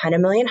in front of 100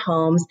 million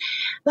homes,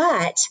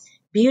 but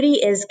beauty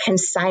is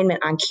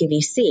consignment on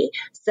QVC.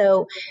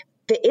 So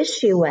the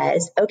issue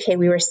was, okay,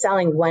 we were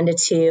selling 1 to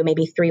 2,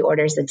 maybe 3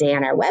 orders a day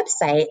on our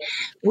website.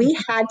 We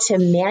had to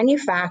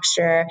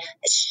manufacture,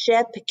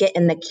 ship, get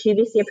in the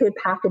QVC approved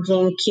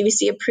packaging,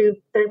 QVC approved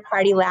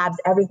third-party labs,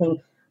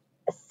 everything.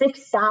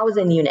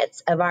 6,000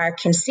 units of our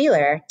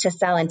concealer to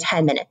sell in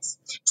 10 minutes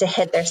to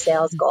hit their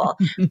sales goal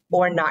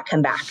or not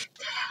come back.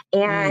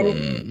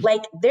 And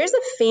there's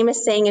a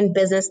famous saying in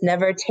business,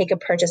 never take a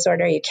purchase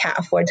order you can't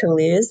afford to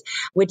lose,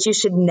 which you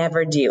should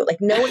never do.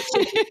 No one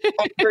should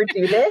ever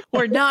do this.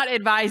 We're not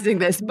advising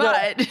this,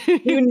 but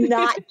do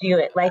not do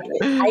it.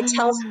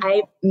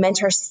 I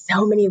mentor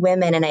so many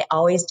women, and I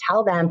always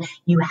tell them,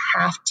 you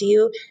have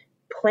to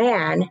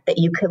plan that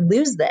you could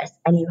lose this,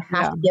 and you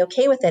have to be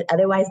okay with it.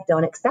 Otherwise,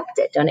 don't accept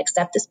it. Don't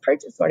accept this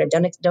purchase order.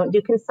 Don't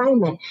do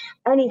consignment.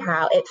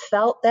 Anyhow, it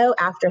felt though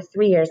after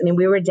 3 years,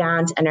 we were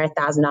down to under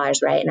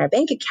 $1,000, right, in our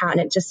bank account.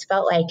 And it just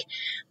felt like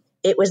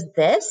it was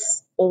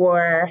this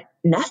or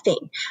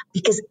nothing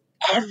because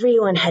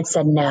everyone had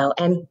said no.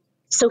 And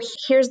so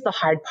here's the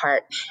hard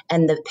part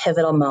and the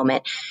pivotal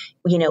moment.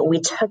 We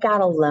took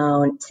out a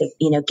loan to,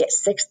 get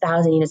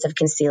 6,000 units of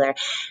concealer.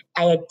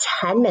 I had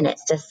 10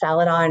 minutes to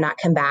sell it all or not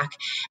come back.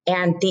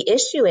 And the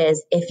issue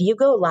is if you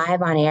go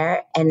live on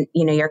air and,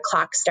 your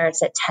clock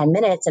starts at 10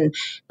 minutes and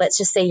let's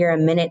just say you're a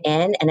minute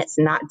in and it's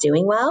not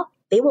doing well,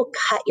 they will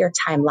cut your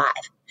time live.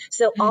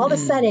 So all of a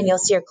sudden you'll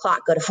see your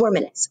clock go to 4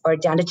 minutes or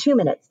down to 2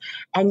 minutes,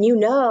 and you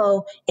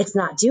know it's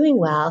not doing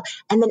well.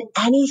 And then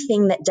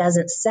anything that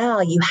doesn't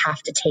sell, you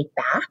have to take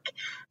back.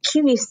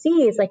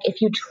 QVC is like,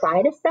 if you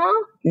try to sell,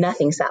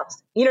 nothing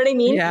sells. You know what I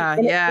mean? Yeah.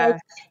 And Yeah. it's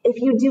like,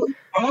 if you do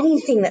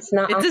anything that's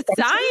not It's authentic,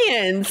 a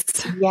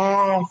science.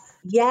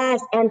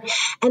 Yes.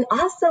 And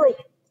also, like,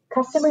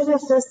 customers are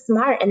so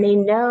smart, and they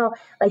know,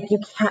 like, you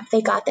can't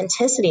fake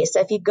authenticity. So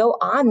if you go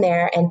on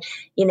there and,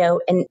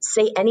 and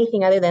say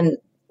anything other than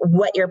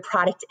what your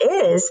product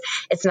is,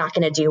 it's not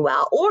going to do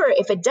well. Or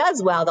if it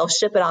does well, they'll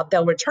ship it off,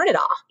 they'll return it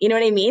all. You know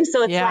what I mean?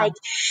 So it's like,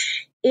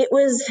 it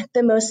was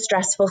the most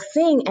stressful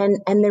thing.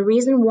 And the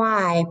reason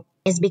why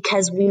is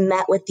because we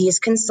met with these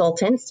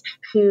consultants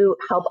who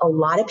help a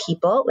lot of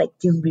people, like,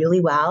 do really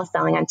well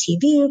selling on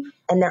TV,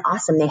 and they're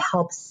awesome. They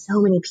help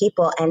so many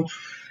people. And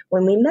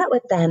when we met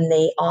with them,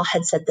 they all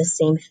had said the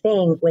same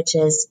thing, which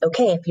is,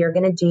 okay, if you're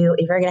going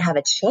to have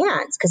a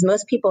chance, because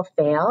most people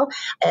fail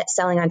at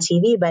selling on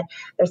TV, but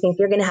they're saying, if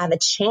you're going to have a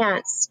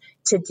chance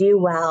to do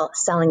well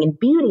selling in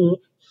beauty,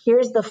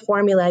 here's the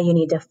formula you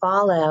need to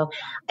follow.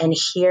 And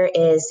here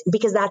is,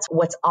 because that's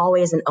what's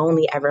always and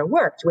only ever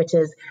worked, which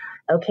is,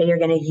 okay, you're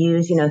going to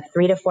use,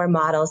 3 to 4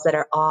 models that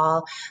are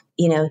all,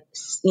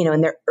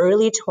 in their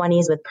early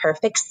 20s with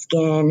perfect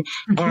skin.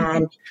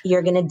 And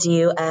you're going to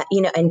do,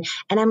 and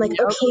I'm like,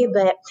 okay,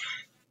 but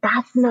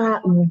that's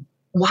not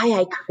why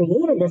I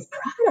created this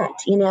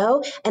product,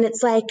 And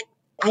it's like,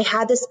 I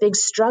had this big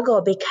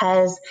struggle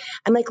because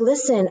I'm like,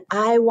 listen,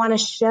 I want to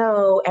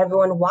show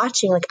everyone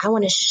watching, like, I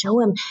want to show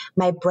them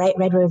my bright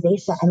red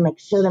rosacea and, like,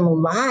 show them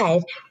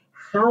live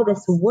how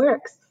this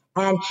works.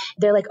 And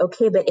they're like,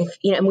 okay, but if,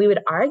 and we would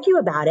argue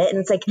about it. And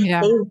it's like,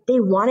 they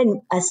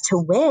wanted us to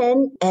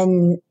win.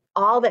 And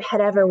all that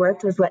had ever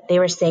worked was what they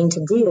were saying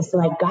to do.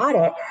 So I got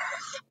it.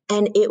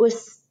 And it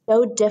was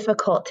so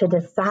difficult to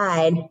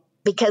decide,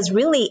 because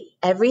really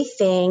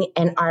everything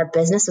in our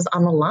business was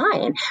on the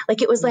line.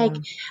 Like, it was like,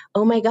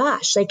 oh my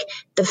gosh, like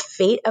the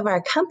fate of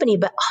our company,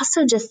 but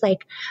also just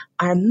like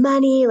our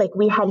money. Like,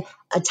 we had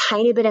a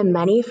tiny bit of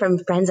money from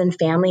friends and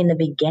family in the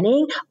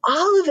beginning.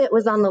 All of it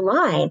was on the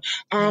line.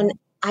 And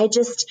I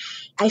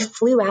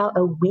flew out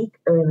a week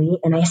early,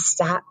 and I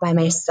sat by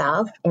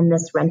myself in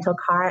this rental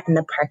car in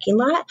the parking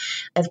lot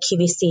of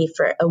QVC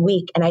for a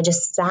week. And I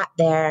just sat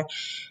there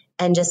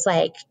and just,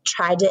 like,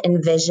 tried to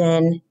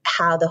envision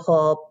how the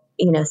whole,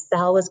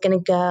 sell was going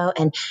to go,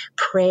 and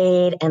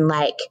prayed. And,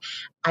 like,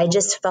 I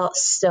just felt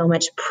so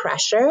much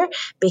pressure,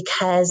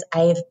 because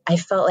I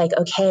felt like,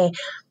 okay,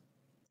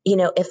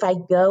 if I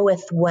go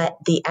with what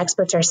the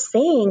experts are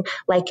saying,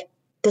 like,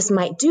 this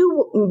might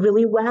do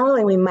really well,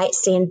 and we might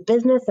stay in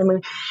business.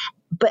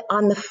 But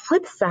on the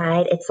flip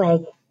side, it's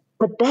like,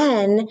 but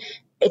then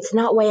it's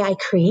not why I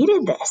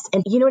created this.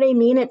 And you know what I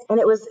mean? It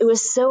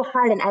was so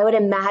hard. And I would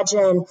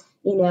imagine,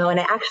 and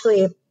I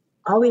actually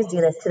always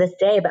do this to this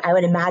day, but I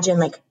would imagine,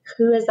 like,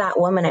 who is that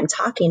woman I'm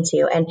talking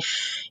to? And,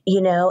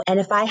 and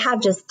if I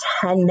have just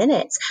 10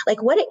 minutes,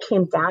 like, what it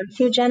came down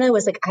to, Jenna,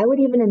 was like, I would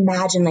even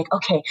imagine, like,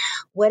 okay,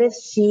 what if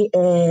she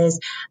is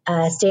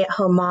a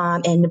stay-at-home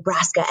mom in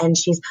Nebraska, and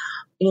she's,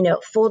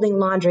 folding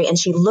laundry, and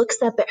she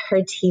looks up at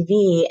her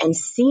TV and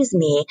sees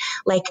me,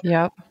 like,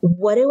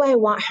 what do I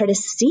want her to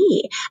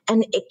see?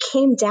 And it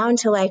came down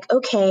to, like,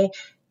 okay,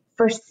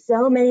 for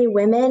so many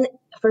women,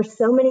 for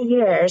so many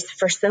years,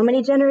 for so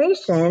many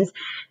generations,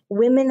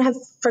 women have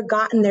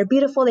forgotten they're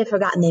beautiful. They've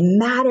forgotten they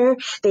matter.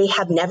 They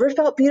have never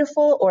felt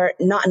beautiful, or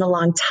not in a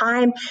long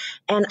time.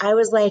 And I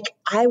was like,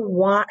 I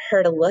want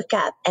her to look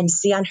up and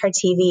see on her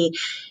TV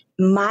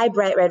my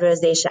bright red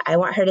rosacea. I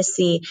want her to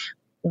see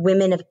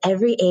women of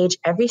every age,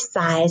 every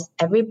size,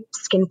 every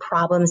skin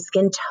problem,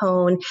 skin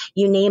tone,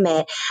 you name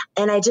it.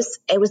 And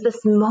it was this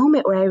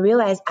moment where I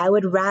realized I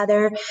would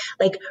rather,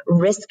 like,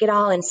 risk it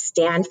all and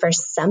stand for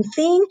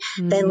something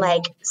than,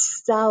 like,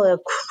 sell a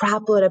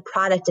crap load of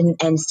product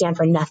and stand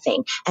for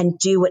nothing and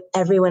do what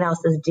everyone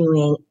else is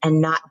doing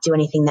and not do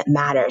anything that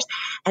matters.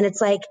 And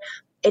it's like,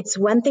 it's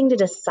one thing to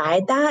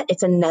decide that.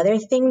 It's another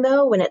thing,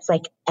 though, when it's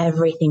like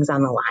everything's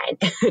on the line.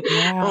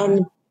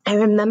 And I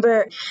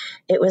remember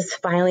it was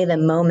finally the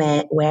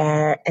moment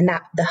where, and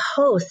that the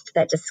host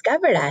that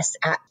discovered us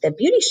at the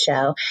beauty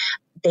show,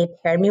 they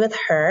paired me with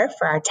her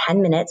for our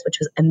 10 minutes, which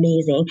was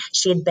amazing.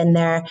 She had been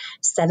there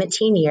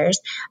 17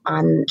 years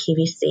on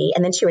QVC,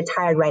 and then she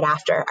retired right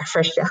after our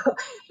first show.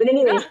 But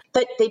anyways,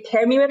 but they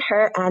paired me with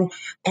her,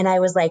 and I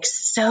was, like,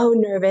 so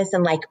nervous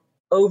and, like,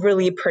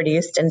 overly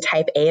produced and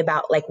type A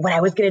about, like, what I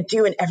was going to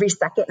do in every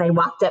second. And I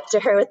walked up to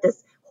her with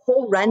this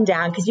whole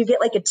rundown, because you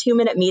get, like, a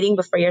 2-minute meeting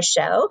before your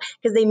show,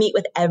 because they meet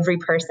with every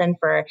person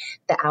for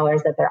the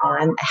hours that they're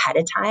on ahead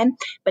of time.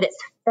 But it's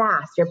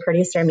fast. Your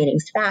producer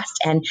meeting's fast.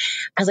 And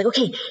I was like,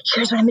 okay,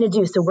 here's what I'm going to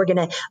do. So we're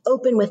going to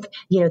open with,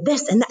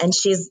 this and that. And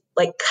she's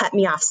like, cut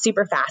me off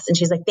super fast. And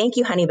she's like, thank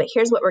you, honey, but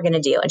here's what we're going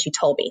to do. And she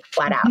told me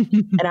flat out.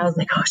 And I was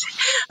like,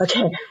 oh,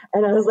 okay.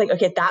 And I was like,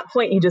 okay, at that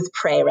point you just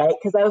pray, right?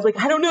 Because I was like,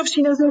 I don't know if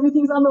she knows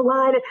everything's on the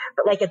line.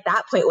 But like at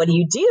that point, what do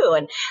you do?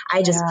 And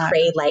I just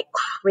prayed like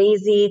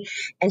crazy.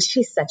 And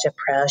she's such a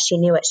pro. She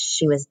knew what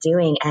she was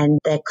doing. And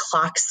the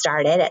clock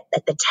started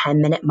at the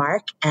 10-minute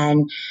mark.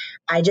 And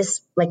I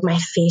just, like, my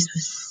face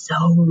was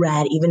so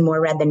red, even more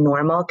red than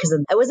normal, because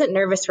I wasn't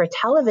nervous for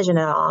television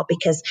at all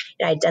because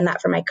I'd done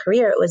that for my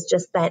career. It was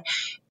just that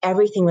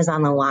everything was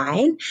on the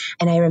line.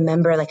 And I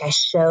remember like I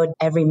showed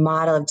every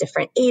model of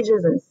different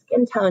ages and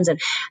skin tones,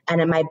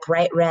 and my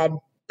bright red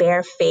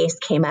bare face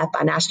came up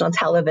on national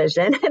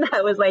television. And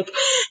I was like,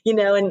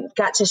 and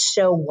got to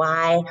show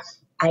why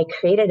I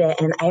created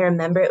it. And I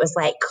remember it was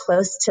like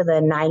close to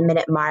the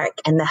 9-minute mark.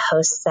 And the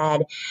host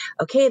said,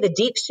 okay, the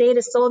deep shade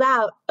is sold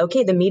out.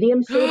 Okay, the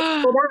medium shade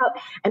is sold out.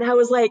 And I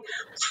was like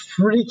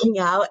freaking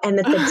out.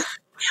 And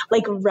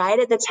like right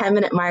at the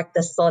 10-minute mark,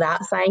 the sold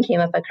out sign came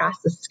up across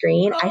the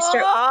screen. I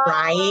start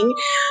crying.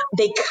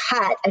 I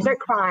start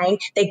crying.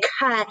 They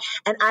cut.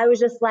 And I was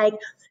just like,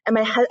 and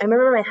I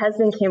remember my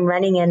husband came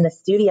running in the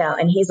studio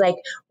and he's like,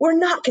 we're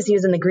not, because he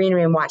was in the green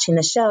room watching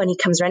the show. And he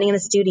comes running in the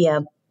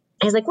studio.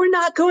 He's like, we're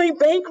not going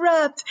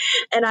bankrupt.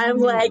 And I'm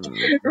like,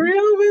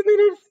 real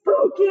women have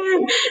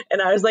spoken.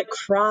 And I was like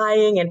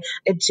crying. And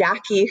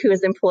Jackie, who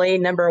is employee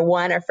number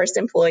 1, our first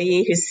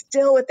employee, who's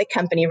still with the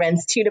company,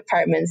 runs 2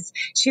 departments.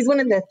 She's one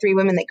of the 3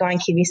 women that go on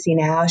QVC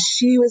now.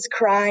 She was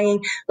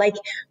crying. Like,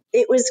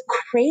 it was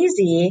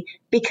crazy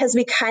because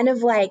we kind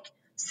of like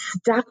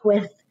stuck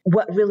with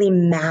what really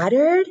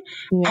mattered.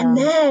 Yeah. And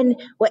then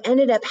what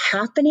ended up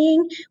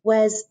happening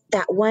was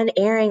that one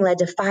airing led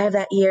to 5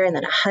 that year and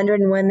then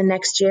 101 the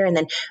next year. And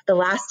then the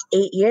last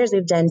 8 years,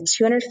 we've done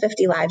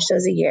 250 live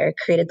shows a year,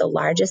 created the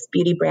largest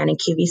beauty brand in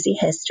QVC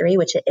history,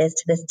 which it is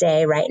to this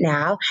day right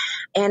now.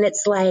 And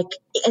it's like,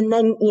 and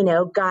then,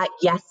 got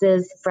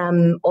yeses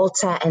from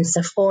Ulta and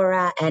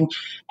Sephora and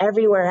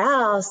everywhere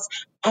else.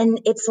 And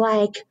it's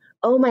like,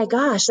 oh my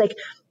gosh, like,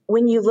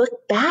 when you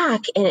look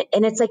back and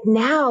it's like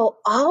now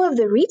all of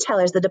the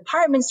retailers, the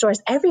department stores,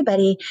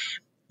 everybody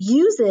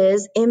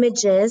uses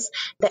images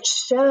that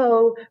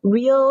show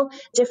real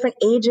different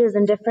ages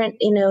and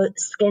different,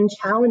 skin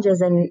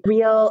challenges and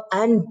real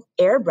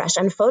airbrushed,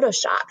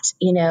 unphotoshopped,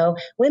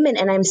 women.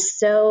 And I'm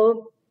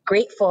so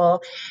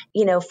grateful,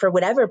 for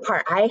whatever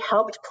part I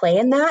helped play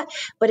in that.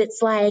 But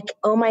it's like,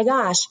 oh my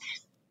gosh,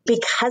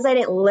 because I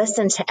didn't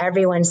listen to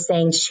everyone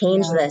saying,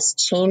 change this,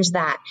 change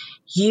that,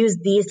 use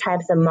these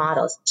types of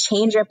models,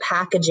 change your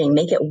packaging,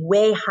 make it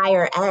way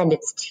higher end.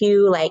 It's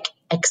too like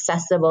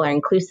accessible or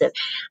inclusive.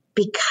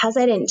 Because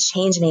I didn't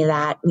change any of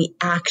that, we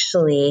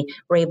actually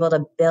were able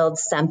to build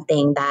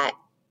something that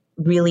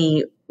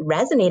really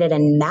resonated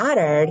and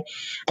mattered.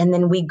 And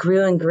then we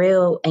grew and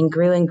grew and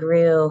grew and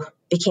grew,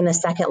 became the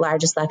 2nd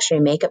largest luxury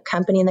makeup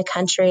company in the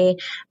country.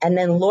 And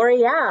then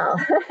L'Oreal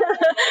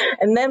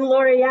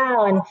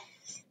and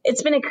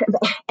it's been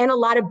and a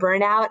lot of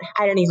burnout.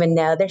 I don't even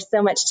know. There's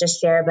so much to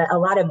share, but a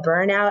lot of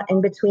burnout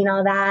in between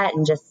all that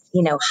and just,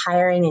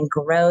 hiring and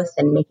growth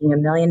and making a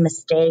million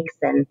mistakes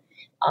and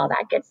all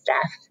that good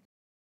stuff.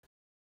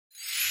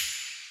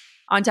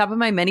 On top of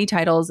my many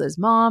titles as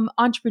mom,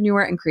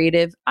 entrepreneur, and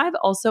creative, I've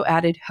also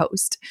added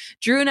host.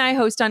 Drew and I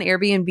host on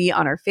Airbnb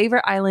on our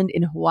favorite island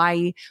in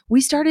Hawaii.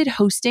 We started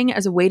hosting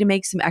as a way to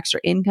make some extra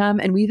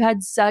income, and we've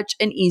had such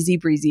an easy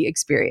breezy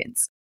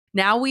experience.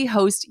 Now we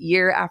host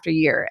year after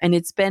year, and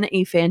it's been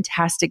a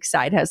fantastic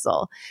side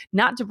hustle.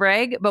 Not to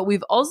brag, but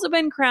we've also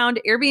been crowned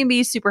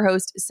Airbnb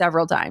Superhost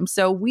several times,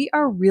 so we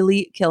are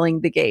really killing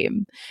the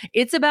game.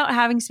 It's about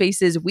having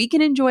spaces we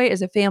can enjoy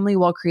as a family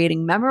while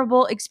creating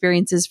memorable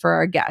experiences for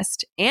our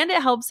guests, and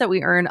it helps that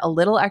we earn a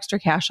little extra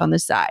cash on the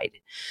side.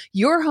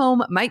 Your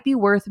home might be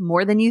worth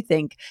more than you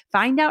think.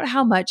 Find out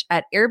how much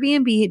at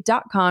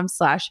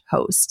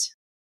airbnb.com/host.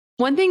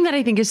 One thing that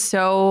I think is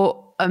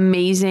so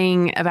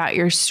amazing about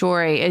your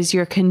story is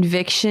your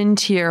conviction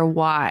to your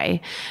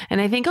why.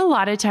 And I think a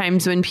lot of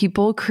times when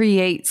people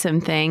create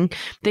something,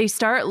 they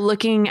start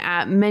looking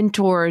at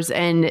mentors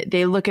and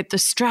they look at the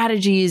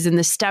strategies and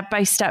the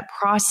step-by-step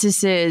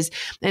processes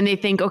and they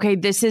think, okay,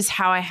 this is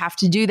how I have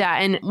to do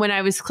that. And when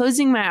I was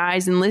closing my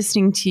eyes and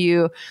listening to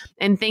you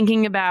and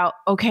thinking about,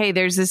 okay,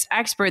 there's this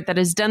expert that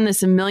has done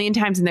this a million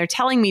times and they're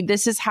telling me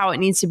this is how it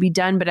needs to be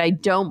done, but I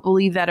don't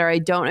believe that or I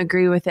don't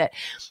agree with it.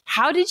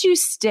 How did you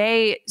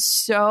stay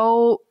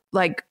so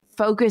like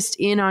focused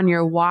in on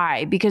your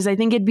why? Because I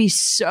think it'd be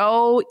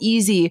so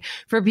easy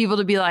for people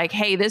to be like,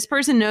 hey, this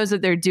person knows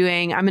what they're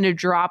doing. I'm going to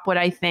drop what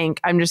I think.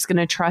 I'm just going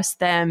to trust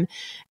them.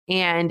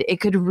 And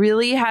it could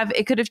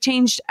have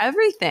changed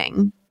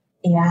everything.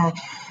 Yeah.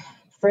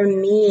 For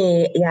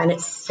me, and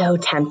it's so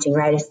tempting,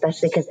 right?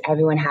 Especially because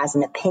everyone has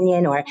an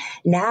opinion, or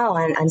now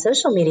on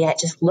social media, it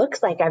just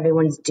looks like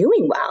everyone's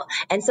doing well.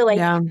 And so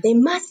they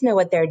must know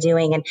what they're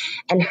doing.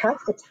 And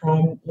half the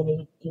time,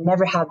 you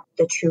never have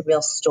the true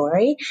real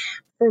story.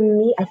 For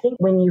me, I think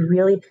when you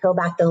really peel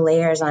back the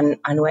layers on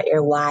what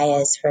your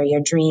why is for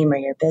your dream or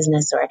your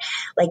business, or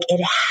like,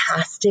 it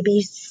has to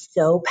be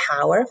so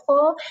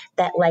powerful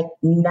that like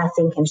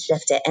nothing can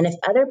shift it. And if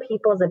other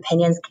people's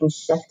opinions can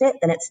shift it,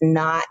 then it's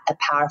not a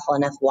powerful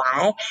enough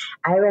why.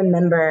 I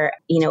remember,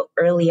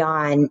 early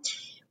on,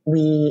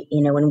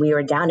 when we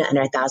were down to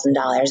under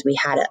 $1,000, we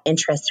had an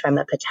interest from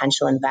a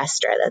potential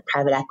investor, the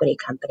private equity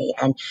company.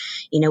 And,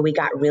 we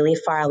got really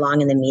far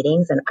along in the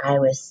meetings, and I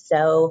was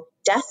so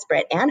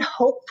desperate and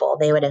hopeful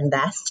they would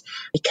invest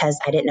because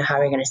I didn't know how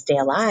we were going to stay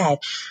alive.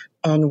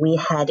 And we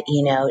had,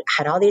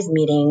 had all these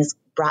meetings,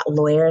 brought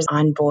lawyers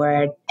on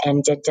board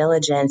and did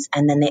diligence.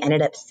 And then they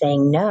ended up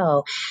saying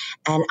no.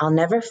 And I'll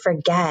never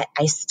forget,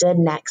 I stood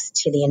next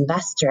to the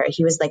investor.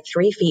 He was like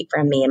 3 feet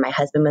from me, and my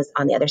husband was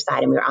on the other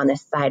side, and we were on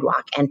this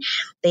sidewalk. And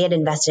they had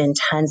invested in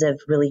tons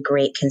of really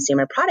great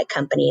consumer product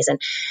companies.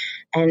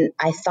 And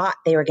I thought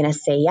they were going to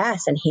say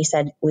yes. And he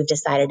said, we've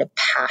decided to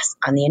pass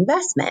on the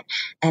investment.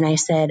 And I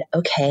said,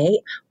 okay,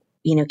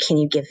 can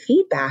you give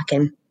feedback?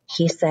 And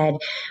he said,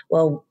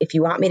 well, if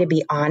you want me to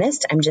be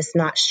honest, I'm just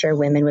not sure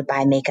women would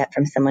buy makeup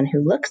from someone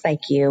who looks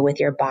like you with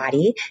your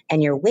body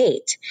and your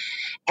weight.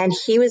 And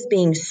he was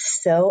being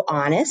so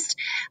honest.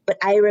 But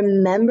I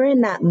remember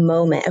in that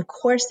moment, of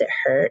course it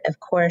hurt, of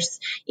course,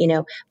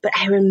 but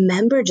I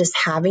remember just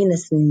having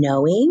this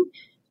knowing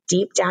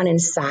deep down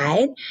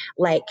inside,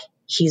 like,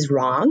 he's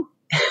wrong.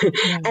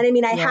 Yeah. And I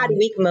mean, I had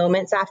weak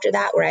moments after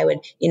that where I would,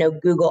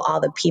 Google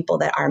all the people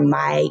that are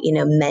my,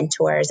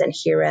 mentors and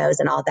heroes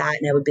and all that.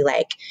 And I would be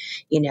like,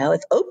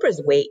 if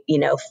Oprah's weight,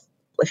 if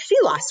she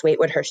lost weight,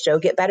 would her show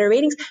get better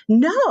ratings?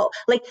 No,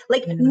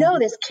 no,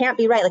 this can't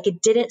be right. Like,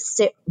 it didn't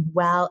sit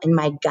well in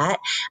my gut.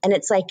 And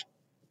it's like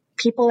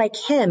people like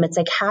him, it's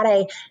like, had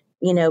I,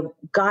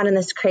 gone on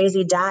this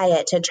crazy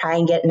diet to try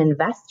and get an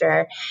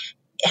investor,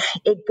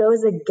 it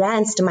goes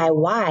against my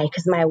why,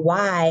 because my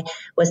why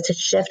was to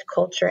shift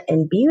culture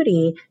and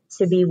beauty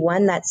to be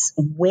one that's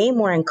way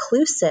more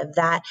inclusive,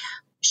 that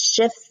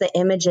shifts the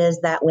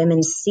images that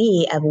women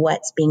see of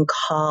what's being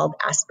called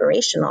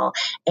aspirational,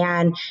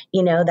 and,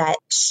 that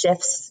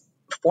shifts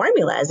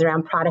formulas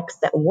around products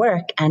that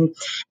work. And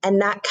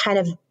that kind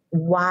of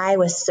why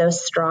was so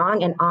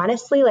strong. And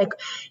honestly, like,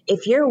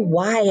 if your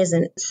why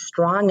isn't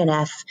strong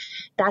enough,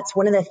 that's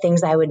one of the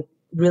things I would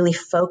really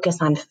focus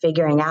on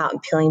figuring out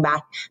and peeling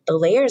back the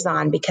layers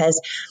on,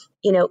 because,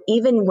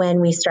 even when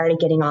we started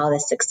getting all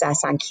this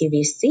success on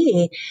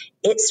QVC,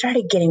 it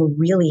started getting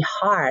really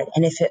hard.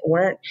 And if it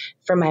weren't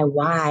for my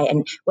why,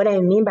 and what I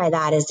mean by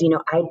that is,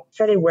 I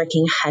started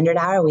working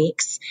 100-hour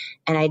weeks,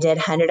 and I did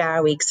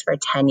 100-hour weeks for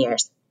 10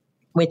 years,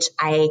 which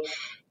I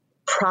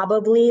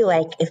probably,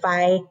 like, if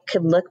I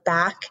could look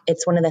back,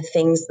 it's one of the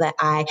things that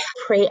I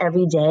pray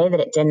every day that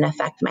it didn't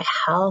affect my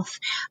health.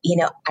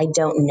 I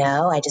don't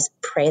know. I just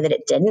pray that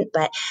it didn't.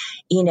 But,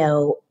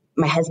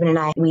 my husband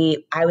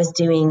and I was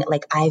doing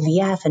like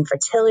IVF and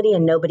fertility,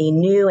 and nobody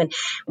knew, and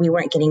we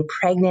weren't getting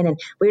pregnant, and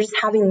we were just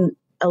having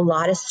a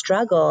lot of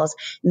struggles.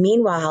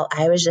 Meanwhile,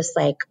 I was just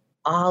like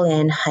all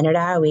in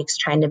 100-hour weeks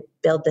trying to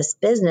build this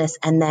business,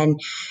 and then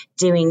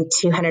doing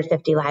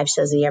 250 live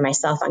shows a year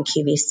myself on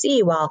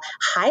QVC while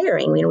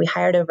hiring. We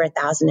hired over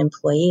 1,000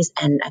 employees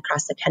and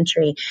across the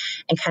country,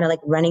 and kind of like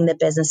running the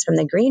business from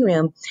the green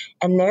room.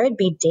 And there would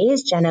be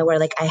days, Jenna, where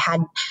like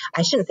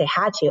I shouldn't say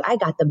had to, I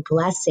got the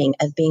blessing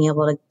of being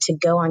able to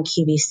go on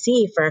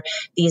QVC for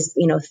these,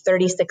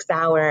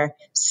 36-hour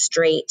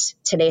straight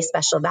Today's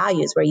Special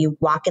Values, where you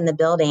walk in the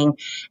building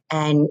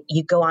and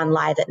you go on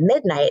live at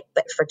midnight,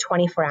 but for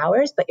 24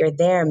 hours, but you're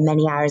there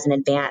many hours in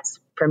advance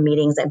for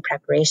meetings and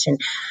preparation.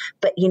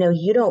 But,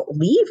 you don't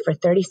leave for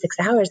 36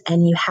 hours,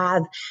 and you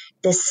have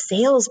this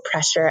sales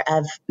pressure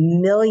of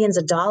millions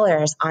of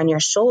dollars on your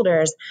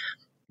shoulders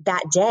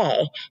that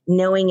day,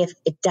 knowing if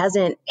it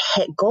doesn't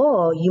hit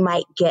goal, you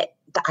might get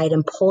the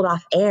item pulled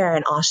off air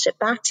and all shipped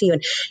back to you.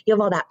 And you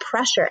have all that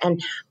pressure.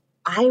 And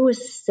I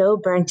was so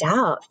burnt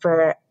out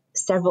for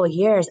several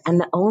years.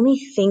 And the only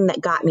thing that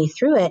got me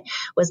through it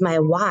was my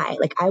why.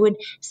 Like, I would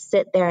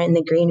sit there in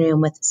the green room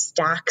with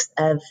stacks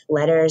of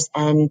letters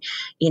and,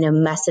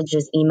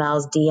 messages,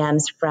 emails,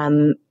 DMs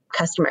from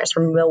customers,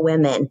 from real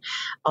women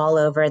all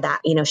over that,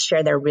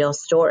 share their real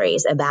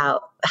stories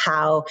about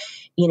how,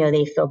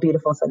 they feel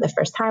beautiful for the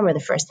first time, or the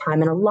first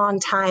time in a long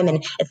time.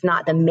 And it's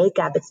not the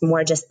makeup, it's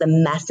more just the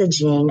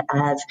messaging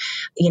of,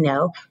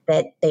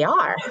 that they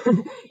are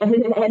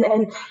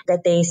and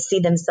that they see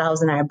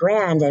themselves in our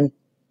brand. And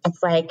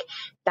it's like,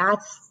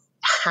 that's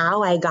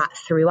how I got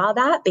through all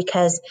that,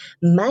 because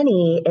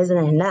money isn't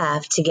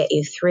enough to get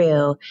you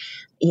through,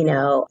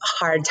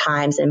 hard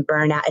times and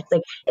burnout. It's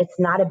like, it's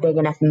not a big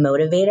enough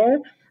motivator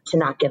to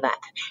not give up.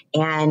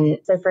 And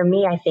so for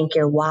me, I think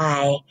your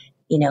why,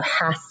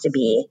 has to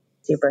be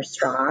super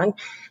strong.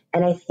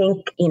 And I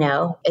think,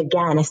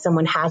 again, if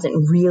someone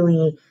hasn't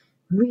really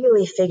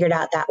figured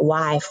out that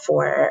why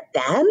for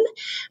them,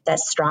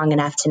 that's strong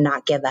enough to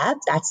not give up,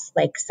 that's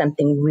like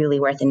something really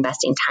worth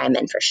investing time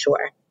in for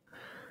sure.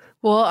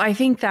 Well, I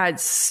think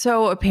that's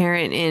so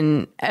apparent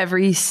in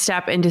every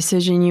step and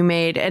decision you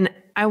made. And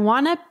I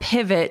want to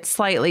pivot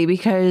slightly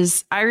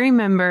because I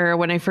remember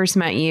when I first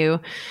met you,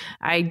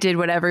 I did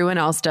what everyone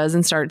else does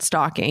and started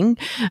stalking.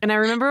 And I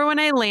remember when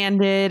I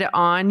landed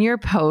on your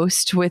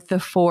post with the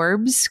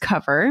Forbes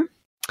cover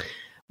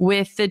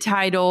with the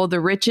title, The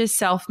Richest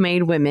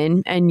Self-Made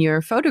Women, and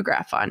your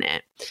photograph on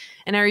it.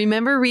 And I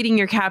remember reading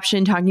your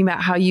caption talking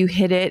about how you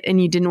hid it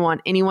and you didn't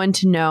want anyone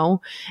to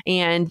know.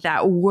 And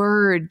that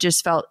word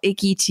just felt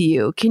icky to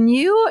you. Can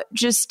you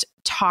just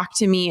talk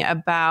to me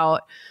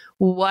about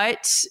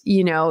what,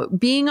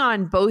 being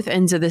on both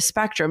ends of the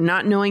spectrum,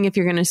 not knowing if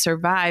you're going to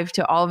survive,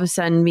 to all of a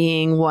sudden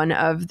being one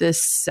of the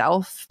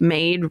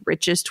self-made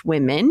richest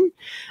women?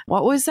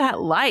 What was that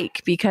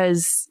like?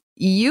 Because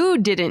you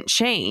didn't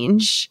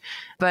change,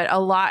 but a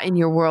lot in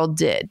your world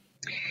did.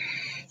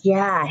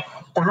 Yeah,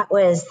 that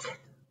was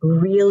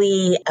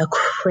really a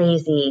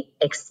crazy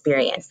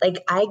experience.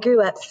 Like, I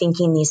grew up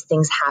thinking these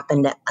things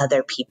happen to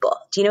other people.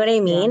 Do you know what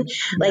I mean? Yeah.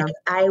 Like,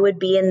 I would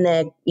be in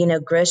the,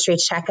 grocery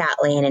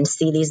checkout lane and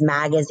see these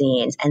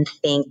magazines and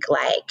think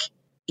like,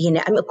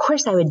 of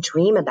course I would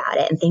dream about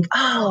it and think,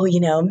 oh,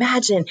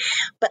 imagine.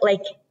 But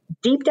like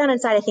deep down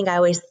inside, I think I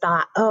always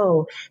thought,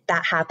 oh,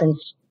 that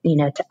happens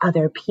to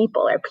other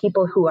people or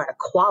people who are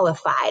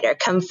qualified or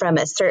come from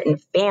a certain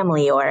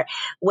family or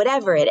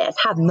whatever it is,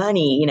 have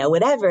money,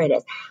 whatever it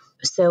is.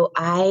 So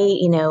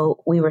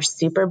we were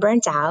super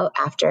burnt out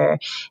after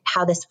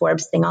how this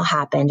Forbes thing all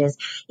happened.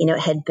 It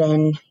had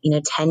been,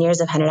 10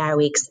 years of 100-hour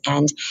weeks.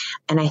 And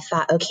I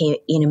thought, okay,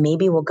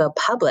 maybe we'll go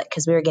public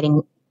because we were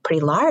getting pretty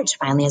large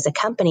finally as a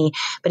company.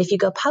 But if you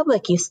go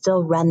public, you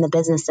still run the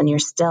business and you're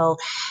still,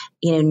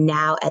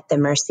 now at the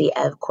mercy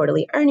of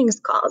quarterly earnings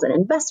calls and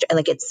investor,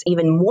 like it's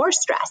even more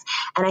stress.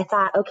 And I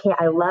thought, okay,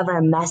 I love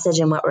our message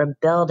and what we're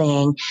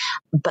building,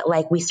 but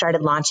like we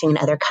started launching in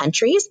other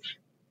countries,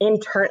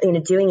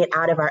 doing it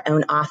out of our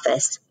own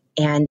office.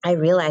 And I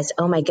realized,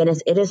 oh my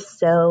goodness, it is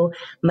so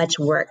much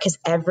work because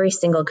every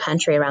single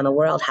country around the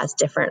world has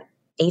different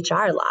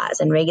HR laws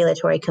and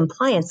regulatory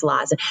compliance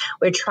laws. And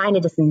we're trying to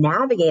just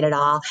navigate it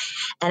all.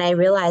 And I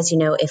realized,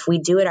 if we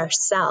do it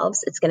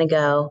ourselves, it's going to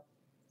go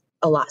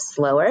a lot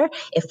slower.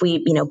 If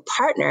we,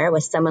 partner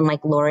with someone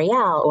like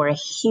L'Oreal or a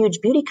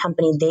huge beauty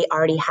company, they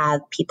already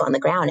have people on the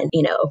ground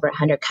in, over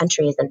 100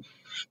 countries, and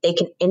they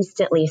can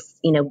instantly,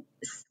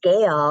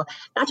 scale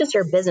not just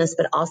your business,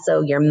 but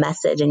also your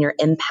message and your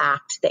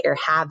impact that you're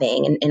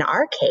having. And in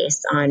our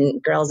case, on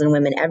girls and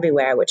women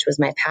everywhere, which was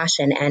my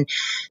passion. And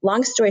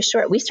long story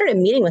short, we started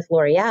meeting with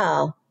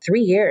L'Oreal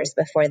 3 years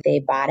before they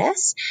bought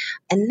us.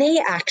 And they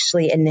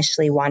actually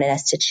initially wanted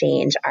us to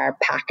change our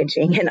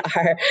packaging and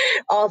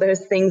all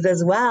those things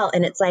as well.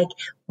 And it's like,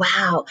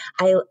 wow,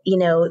 they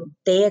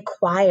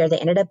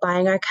ended up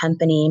buying our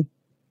company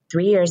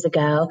 3 years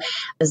ago. It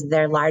was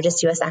their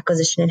largest U.S.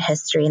 acquisition in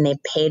history, and they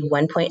paid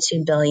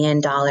 $1.2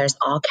 billion,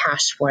 all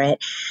cash for it.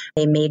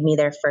 They made me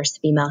their first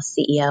female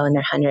CEO in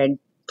their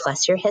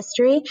 100-plus year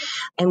history.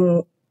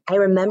 And I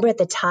remember at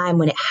the time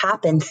when it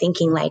happened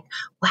thinking like,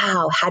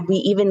 wow, had we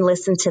even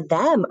listened to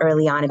them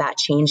early on about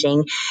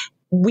changing,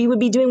 we would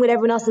be doing what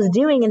everyone else is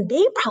doing, and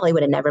they probably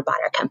would have never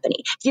bought our company.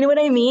 Do you know what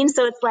I mean?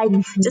 So it's like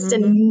just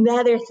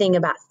another thing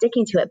about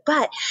sticking to it.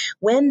 But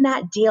when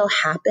that deal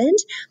happened,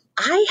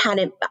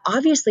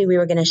 obviously we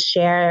were going to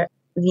share,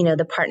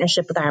 the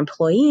partnership with our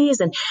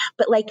employees,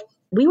 but like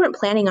we weren't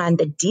planning on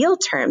the deal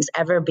terms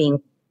ever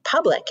being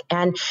public.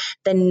 And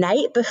the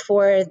night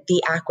before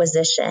the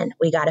acquisition,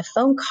 we got a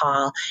phone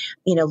call.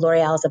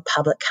 L'Oreal is a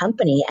public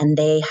company, and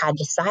they had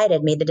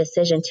made the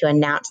decision to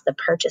announce the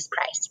purchase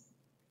price.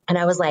 And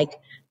I was like,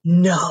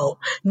 no,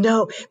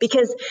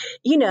 because,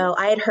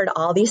 I had heard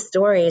all these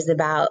stories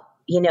about,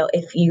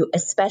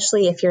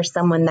 especially if you're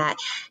someone that,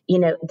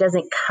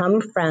 doesn't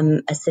come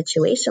from a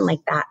situation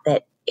like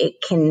that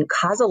it can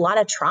cause a lot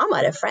of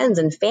trauma to friends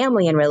and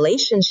family and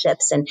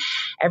relationships. And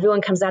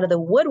everyone comes out of the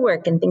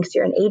woodwork and thinks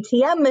you're an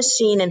ATM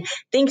machine and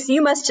thinks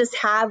you must just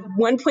have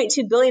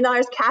 $1.2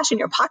 billion cash in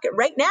your pocket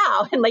right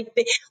now. And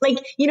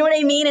you know what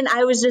I mean? And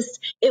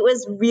it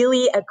was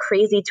really a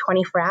crazy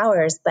 24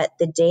 hours. But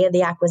the day of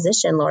the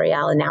acquisition,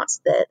 L'Oreal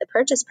announced the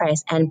purchase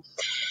price. And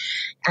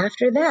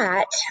after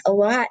that, a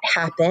lot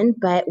happened,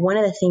 but one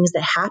of the things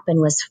that happened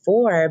was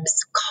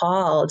Forbes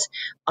called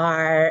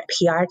our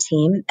PR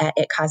team at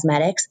IT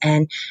Cosmetics,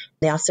 and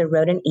they also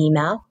wrote an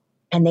email,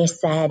 and they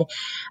said,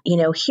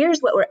 here's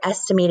what we're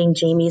estimating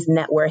Jamie's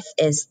net worth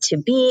is to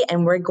be,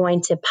 and we're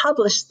going to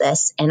publish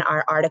this in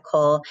our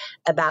article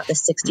about the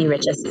 60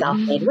 richest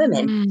self-made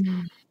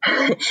women.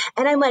 And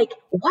I'm like,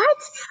 what?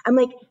 I'm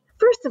like,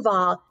 first of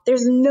all,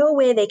 there's no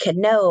way they could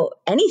know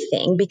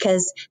anything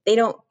because they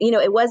don't,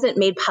 it wasn't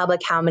made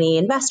public how many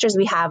investors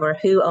we have or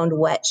who owned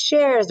what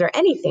shares or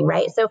anything,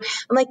 right? So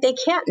I'm like, they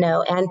can't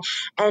know. And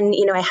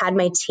I had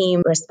my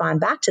team respond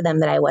back to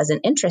them that I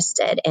wasn't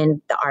interested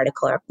in the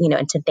article,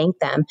 and to thank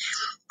them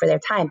for their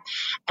time.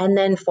 And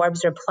then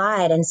Forbes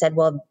replied and said,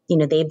 well,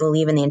 they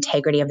believe in the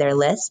integrity of their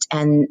list,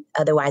 and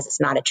otherwise it's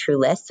not a true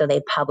list. So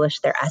they publish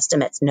their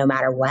estimates no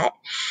matter what,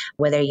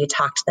 whether you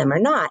talk to them or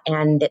not.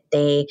 And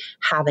they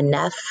have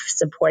enough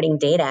supporting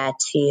data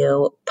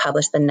to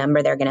publish the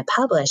number they're going to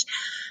publish.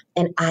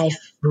 And I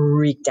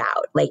freaked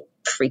out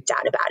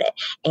about it.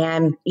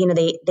 And,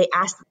 they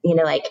asked,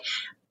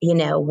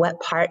 what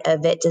part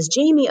of it does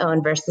Jamie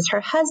own versus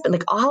her husband?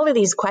 Like all of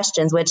these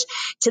questions, which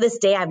to this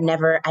day, I've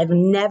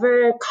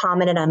never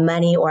commented on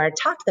money or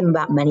talked to them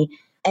about money.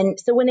 And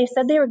so when they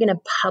said they were going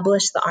to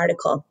publish the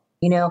article,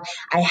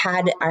 I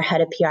had our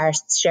head of PR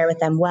share with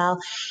them, well,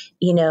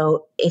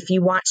 if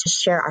you want to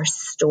share our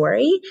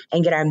story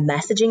and get our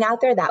messaging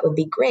out there, that would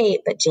be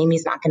great. But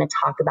Jamie's not going to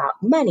talk about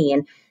money.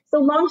 And so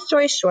long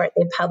story short,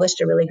 they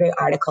published a really great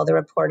article. The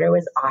reporter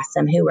was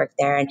awesome who worked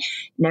there and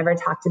never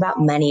talked about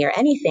money or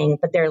anything,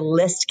 but their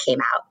list came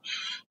out.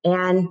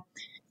 And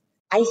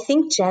I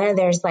think, Jenna,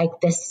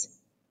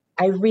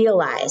 I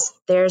realize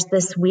there's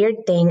this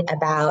weird thing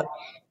about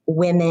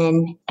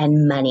women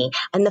and money.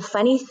 And the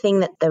funny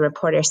thing that the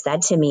reporter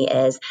said to me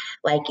is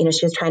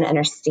she was trying to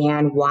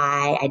understand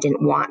why I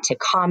didn't want to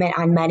comment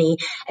on money.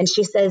 And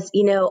she says,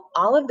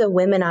 all of the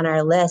women on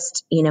our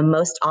list,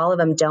 most all of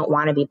them don't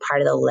want to be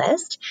part of the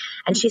list.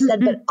 And she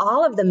said, but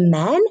all of the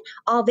men,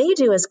 all they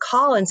do is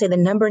call and say the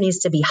number needs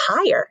to be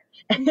higher.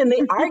 And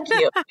they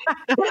argue.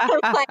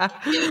 I'm like,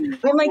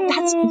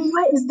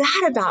 what is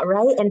that about?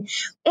 Right. And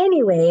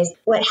anyways,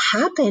 what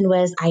happened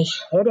was I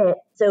hid it.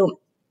 So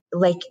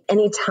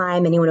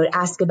anytime anyone would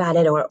ask about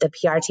it, or the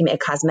PR team at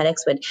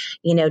Cosmetics would,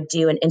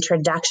 do an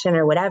introduction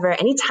or whatever,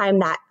 anytime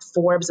that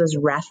Forbes was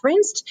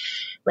referenced,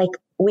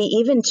 we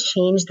even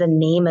changed the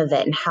name of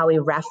it and how we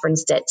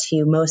referenced it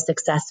to most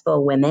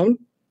successful women,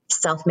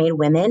 self-made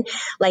women.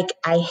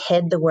 I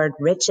hid the word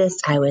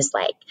richest. I was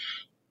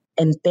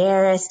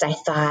embarrassed. I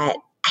thought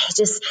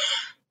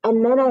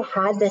and then I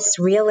had this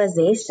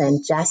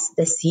realization just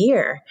this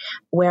year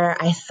where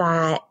I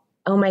thought,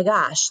 oh my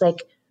gosh,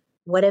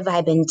 what have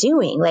I been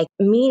doing?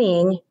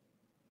 Meaning,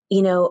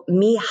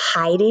 me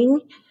hiding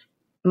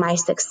my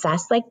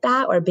success like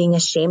that, or being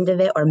ashamed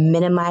of it, or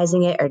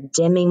minimizing it, or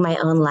dimming my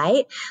own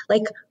light.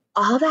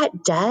 All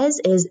that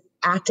does is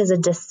act as a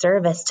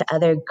disservice to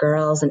other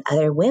girls and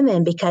other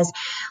women, because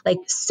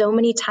so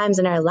many times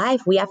in our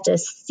life, we have to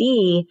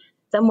see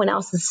someone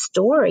else's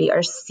story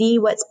or see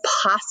what's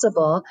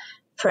possible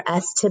for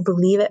us to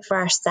believe it for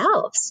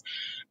ourselves.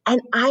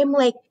 And I'm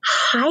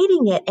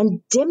hiding it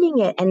and dimming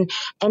it.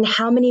 And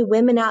how many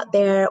women out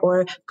there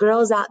or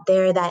girls out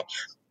there that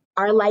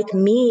are like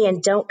me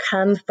and don't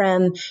come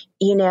from,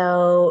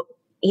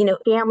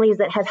 families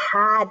that have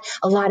had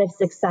a lot of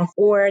success,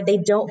 or they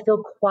don't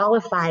feel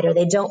qualified, or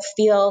they don't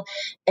feel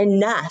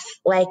enough.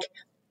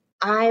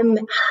 I'm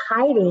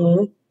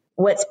hiding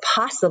what's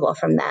possible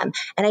from them.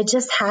 And I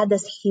just had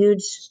this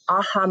huge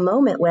aha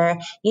moment where,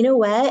 you know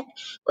what,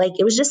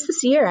 it was just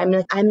this year.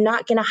 I'm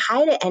not going to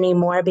hide it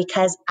anymore,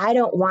 because I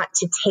don't want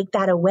to take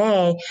that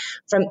away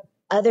from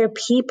other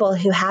people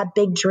who have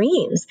big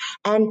dreams.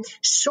 And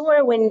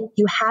sure, when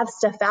you have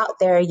stuff out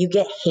there, you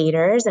get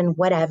haters and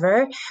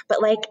whatever, but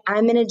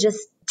I'm going to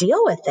just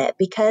deal with it,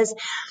 because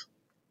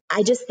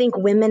I just think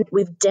women,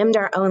 we've dimmed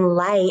our own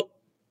light,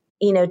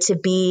 to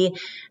be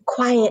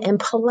quiet and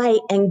polite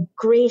and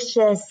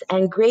gracious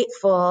and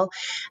grateful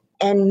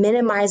and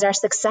minimize our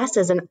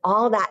successes. And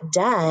all that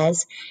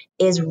does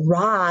is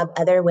rob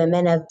other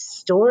women of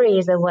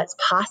stories of what's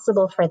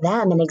possible for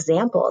them and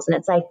examples. And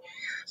it's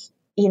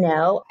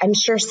I'm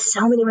sure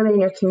so many women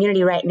in your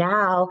community right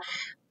now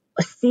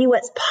see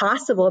what's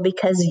possible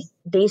because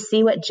they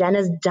see what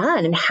Jenna's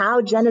done and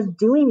how Jenna's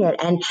doing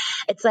it. And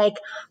it's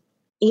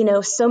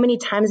so many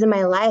times in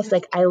my life,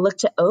 I look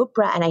to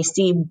Oprah and I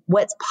see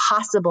what's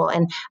possible,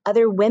 and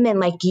other women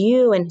like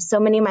you and so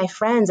many of my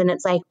friends. And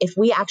it's if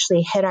we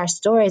actually hit our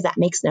stories, that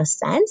makes no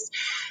sense.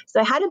 So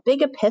I had a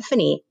big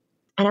epiphany,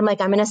 and I'm I'm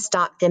going to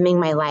stop dimming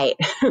my light,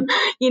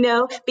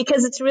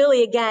 because it's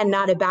really, again,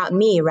 not about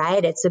me,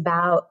 right? It's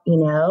about,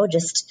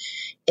 just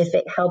if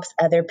it helps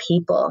other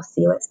people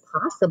see what's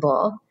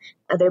possible,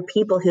 other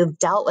people who've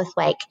dealt with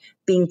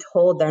being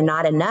told they're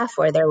not enough,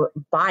 or their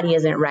body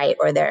isn't right,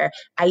 or their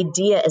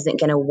idea isn't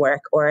going to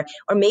work, or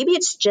maybe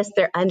it's just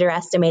they're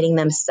underestimating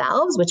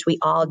themselves, which we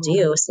all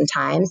do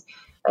sometimes.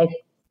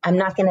 I'm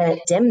not going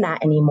to dim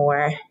that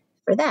anymore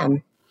for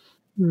them.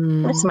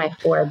 That's my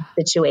Forbes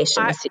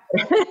situation this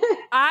year.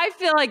 I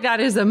feel like that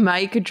is a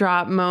mic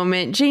drop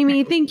moment.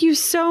 Jamie, thank you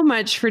so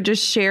much for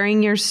just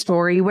sharing your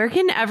story. Where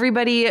can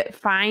everybody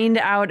find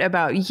out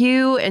about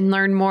you and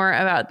learn more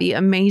about the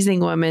amazing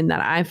woman that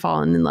I've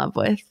fallen in love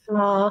with?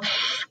 Oh,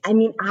 I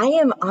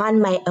am on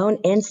my own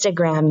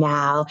Instagram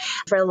now.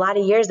 For a lot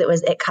of years, it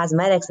was It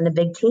Cosmetics and a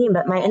big team,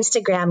 but my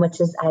Instagram,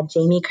 which is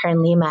Jamie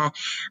Kern Lima,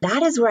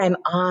 that is where I'm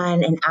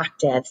on and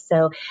active.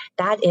 So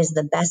that is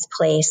the best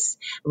place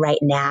right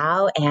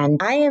now.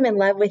 And I am in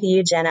love with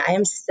you, Jenna. I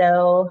am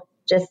so,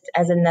 just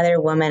as another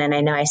woman, and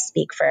I know I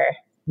speak for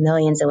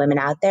millions of women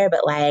out there,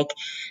 but I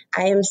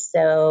am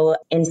so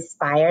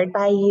inspired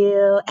by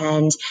you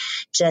and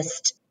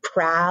just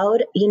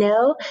proud,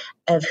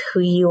 of who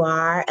you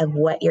are, of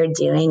what you're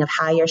doing, of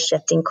how you're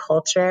shifting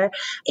culture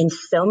in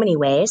so many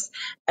ways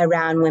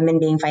around women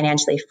being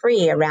financially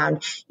free,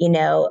 around,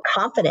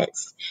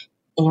 confidence.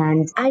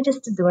 And I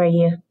just adore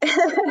you.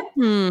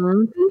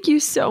 Thank you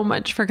so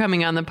much for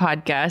coming on the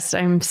podcast.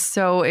 I'm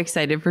so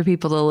excited for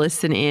people to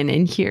listen in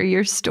and hear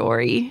your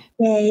story.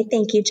 Yay.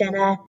 Thank you,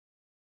 Jenna.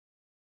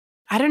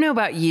 I don't know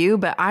about you,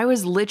 but I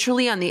was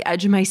literally on the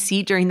edge of my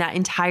seat during that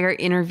entire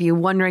interview,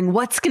 wondering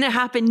what's going to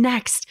happen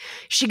next.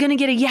 Is she going to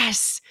get a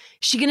yes?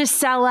 Is she going to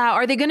sell out?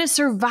 Are they going to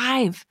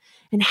survive?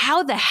 And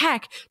how the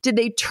heck did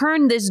they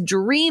turn this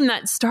dream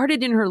that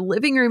started in her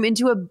living room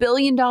into a $1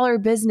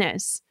 billion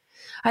business?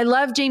 I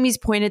love Jamie's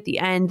point at the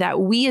end that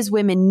we as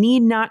women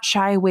need not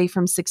shy away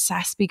from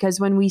success, because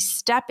when we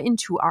step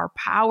into our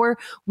power,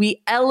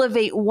 we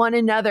elevate one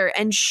another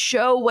and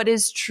show what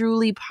is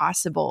truly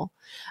possible.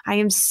 I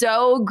am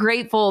so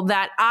grateful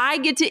that I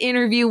get to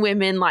interview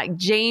women like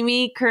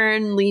Jamie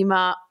Kern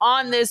Lima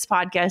on this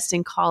podcast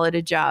and call it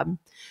a job.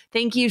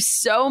 Thank you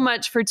so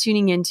much for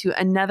tuning into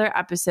another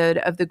episode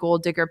of the Goal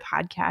Digger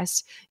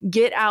Podcast.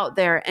 Get out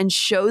there and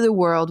show the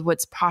world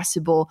what's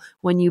possible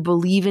when you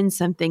believe in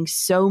something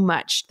so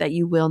much that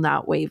you will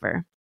not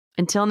waver.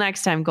 Until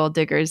next time, Goal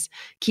Diggers,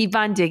 keep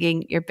on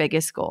digging your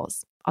biggest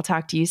goals. I'll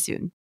talk to you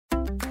soon.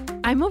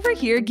 I'm over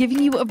here giving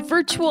you a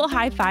virtual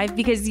high five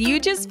because you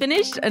just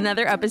finished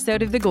another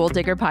episode of the Goal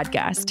Digger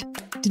Podcast.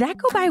 Did that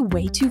go by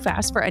way too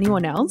fast for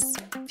anyone else?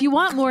 If you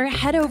want more,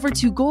 head over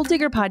to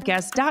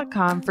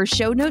goaldiggerpodcast.com for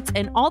show notes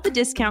and all the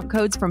discount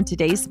codes from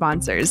today's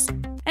sponsors.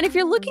 And if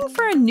you're looking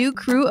for a new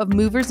crew of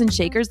movers and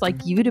shakers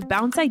like you to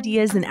bounce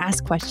ideas and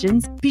ask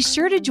questions, be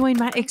sure to join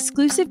my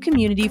exclusive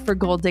community for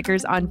Goal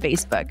Diggers on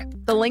Facebook.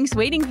 The link's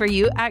waiting for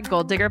you at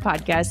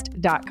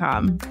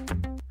goaldiggerpodcast.com.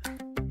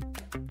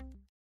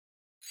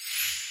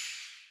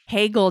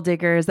 Hey, Goal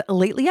Diggers.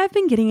 Lately, I've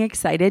been getting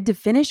excited to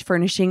finish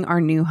furnishing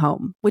our new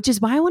home, which is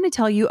why I want to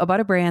tell you about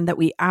a brand that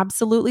we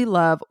absolutely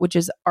love, which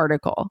is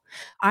Article.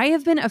 I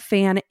have been a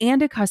fan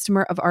and a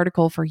customer of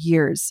Article for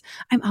years.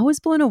 I'm always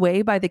blown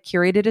away by the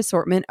curated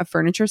assortment of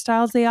furniture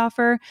styles they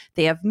offer.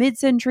 They have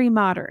mid-century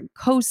modern,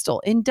 coastal,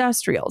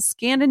 industrial,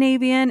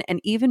 Scandinavian, and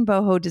even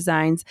boho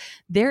designs.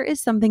 There is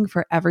something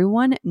for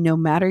everyone, no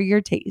matter your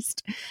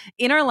taste.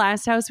 In our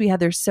last house, we had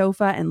their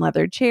sofa and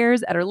leather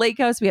chairs. At our lake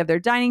house, we have their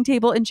dining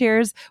table and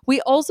chairs. We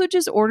also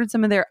just ordered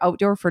some of their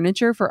outdoor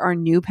furniture for our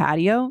new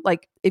patio.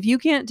 Like, if you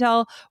can't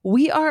tell,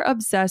 we are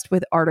obsessed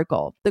with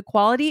Article. The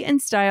quality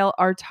and style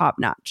are top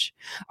notch.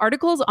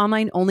 Article's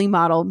online only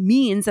model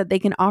means that they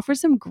can offer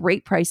some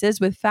great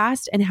prices with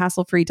fast and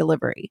hassle-free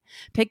delivery.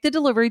 Pick the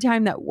delivery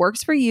time that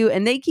works for you,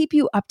 and they keep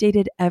you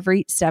updated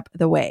every step of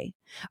the way.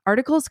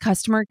 Article's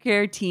customer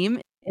care team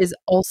is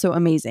also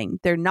amazing.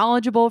 They're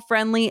knowledgeable,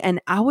 friendly,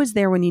 and always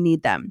there when you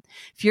need them.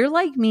 If you're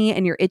like me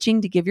and you're itching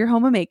to give your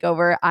home a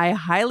makeover, I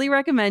highly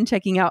recommend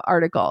checking out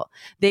Article.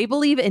 They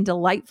believe in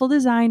delightful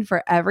design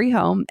for every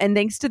home, and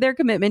thanks to their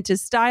commitment to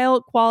style,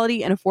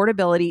 quality, and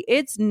affordability,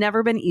 it's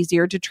never been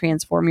easier to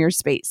transform your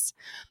space.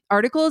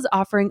 Article is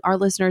offering our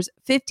listeners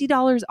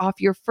 $50 off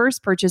your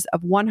first purchase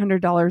of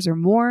 $100 or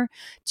more.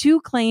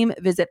 To claim,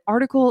 visit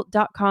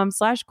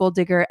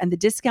article.com/goaldigger and the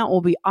discount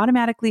will be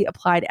automatically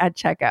applied at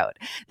checkout.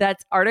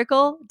 That's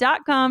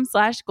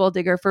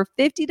article.com/goaldigger for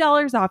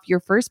 $50 off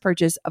your first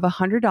purchase of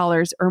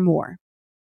 $100 or more.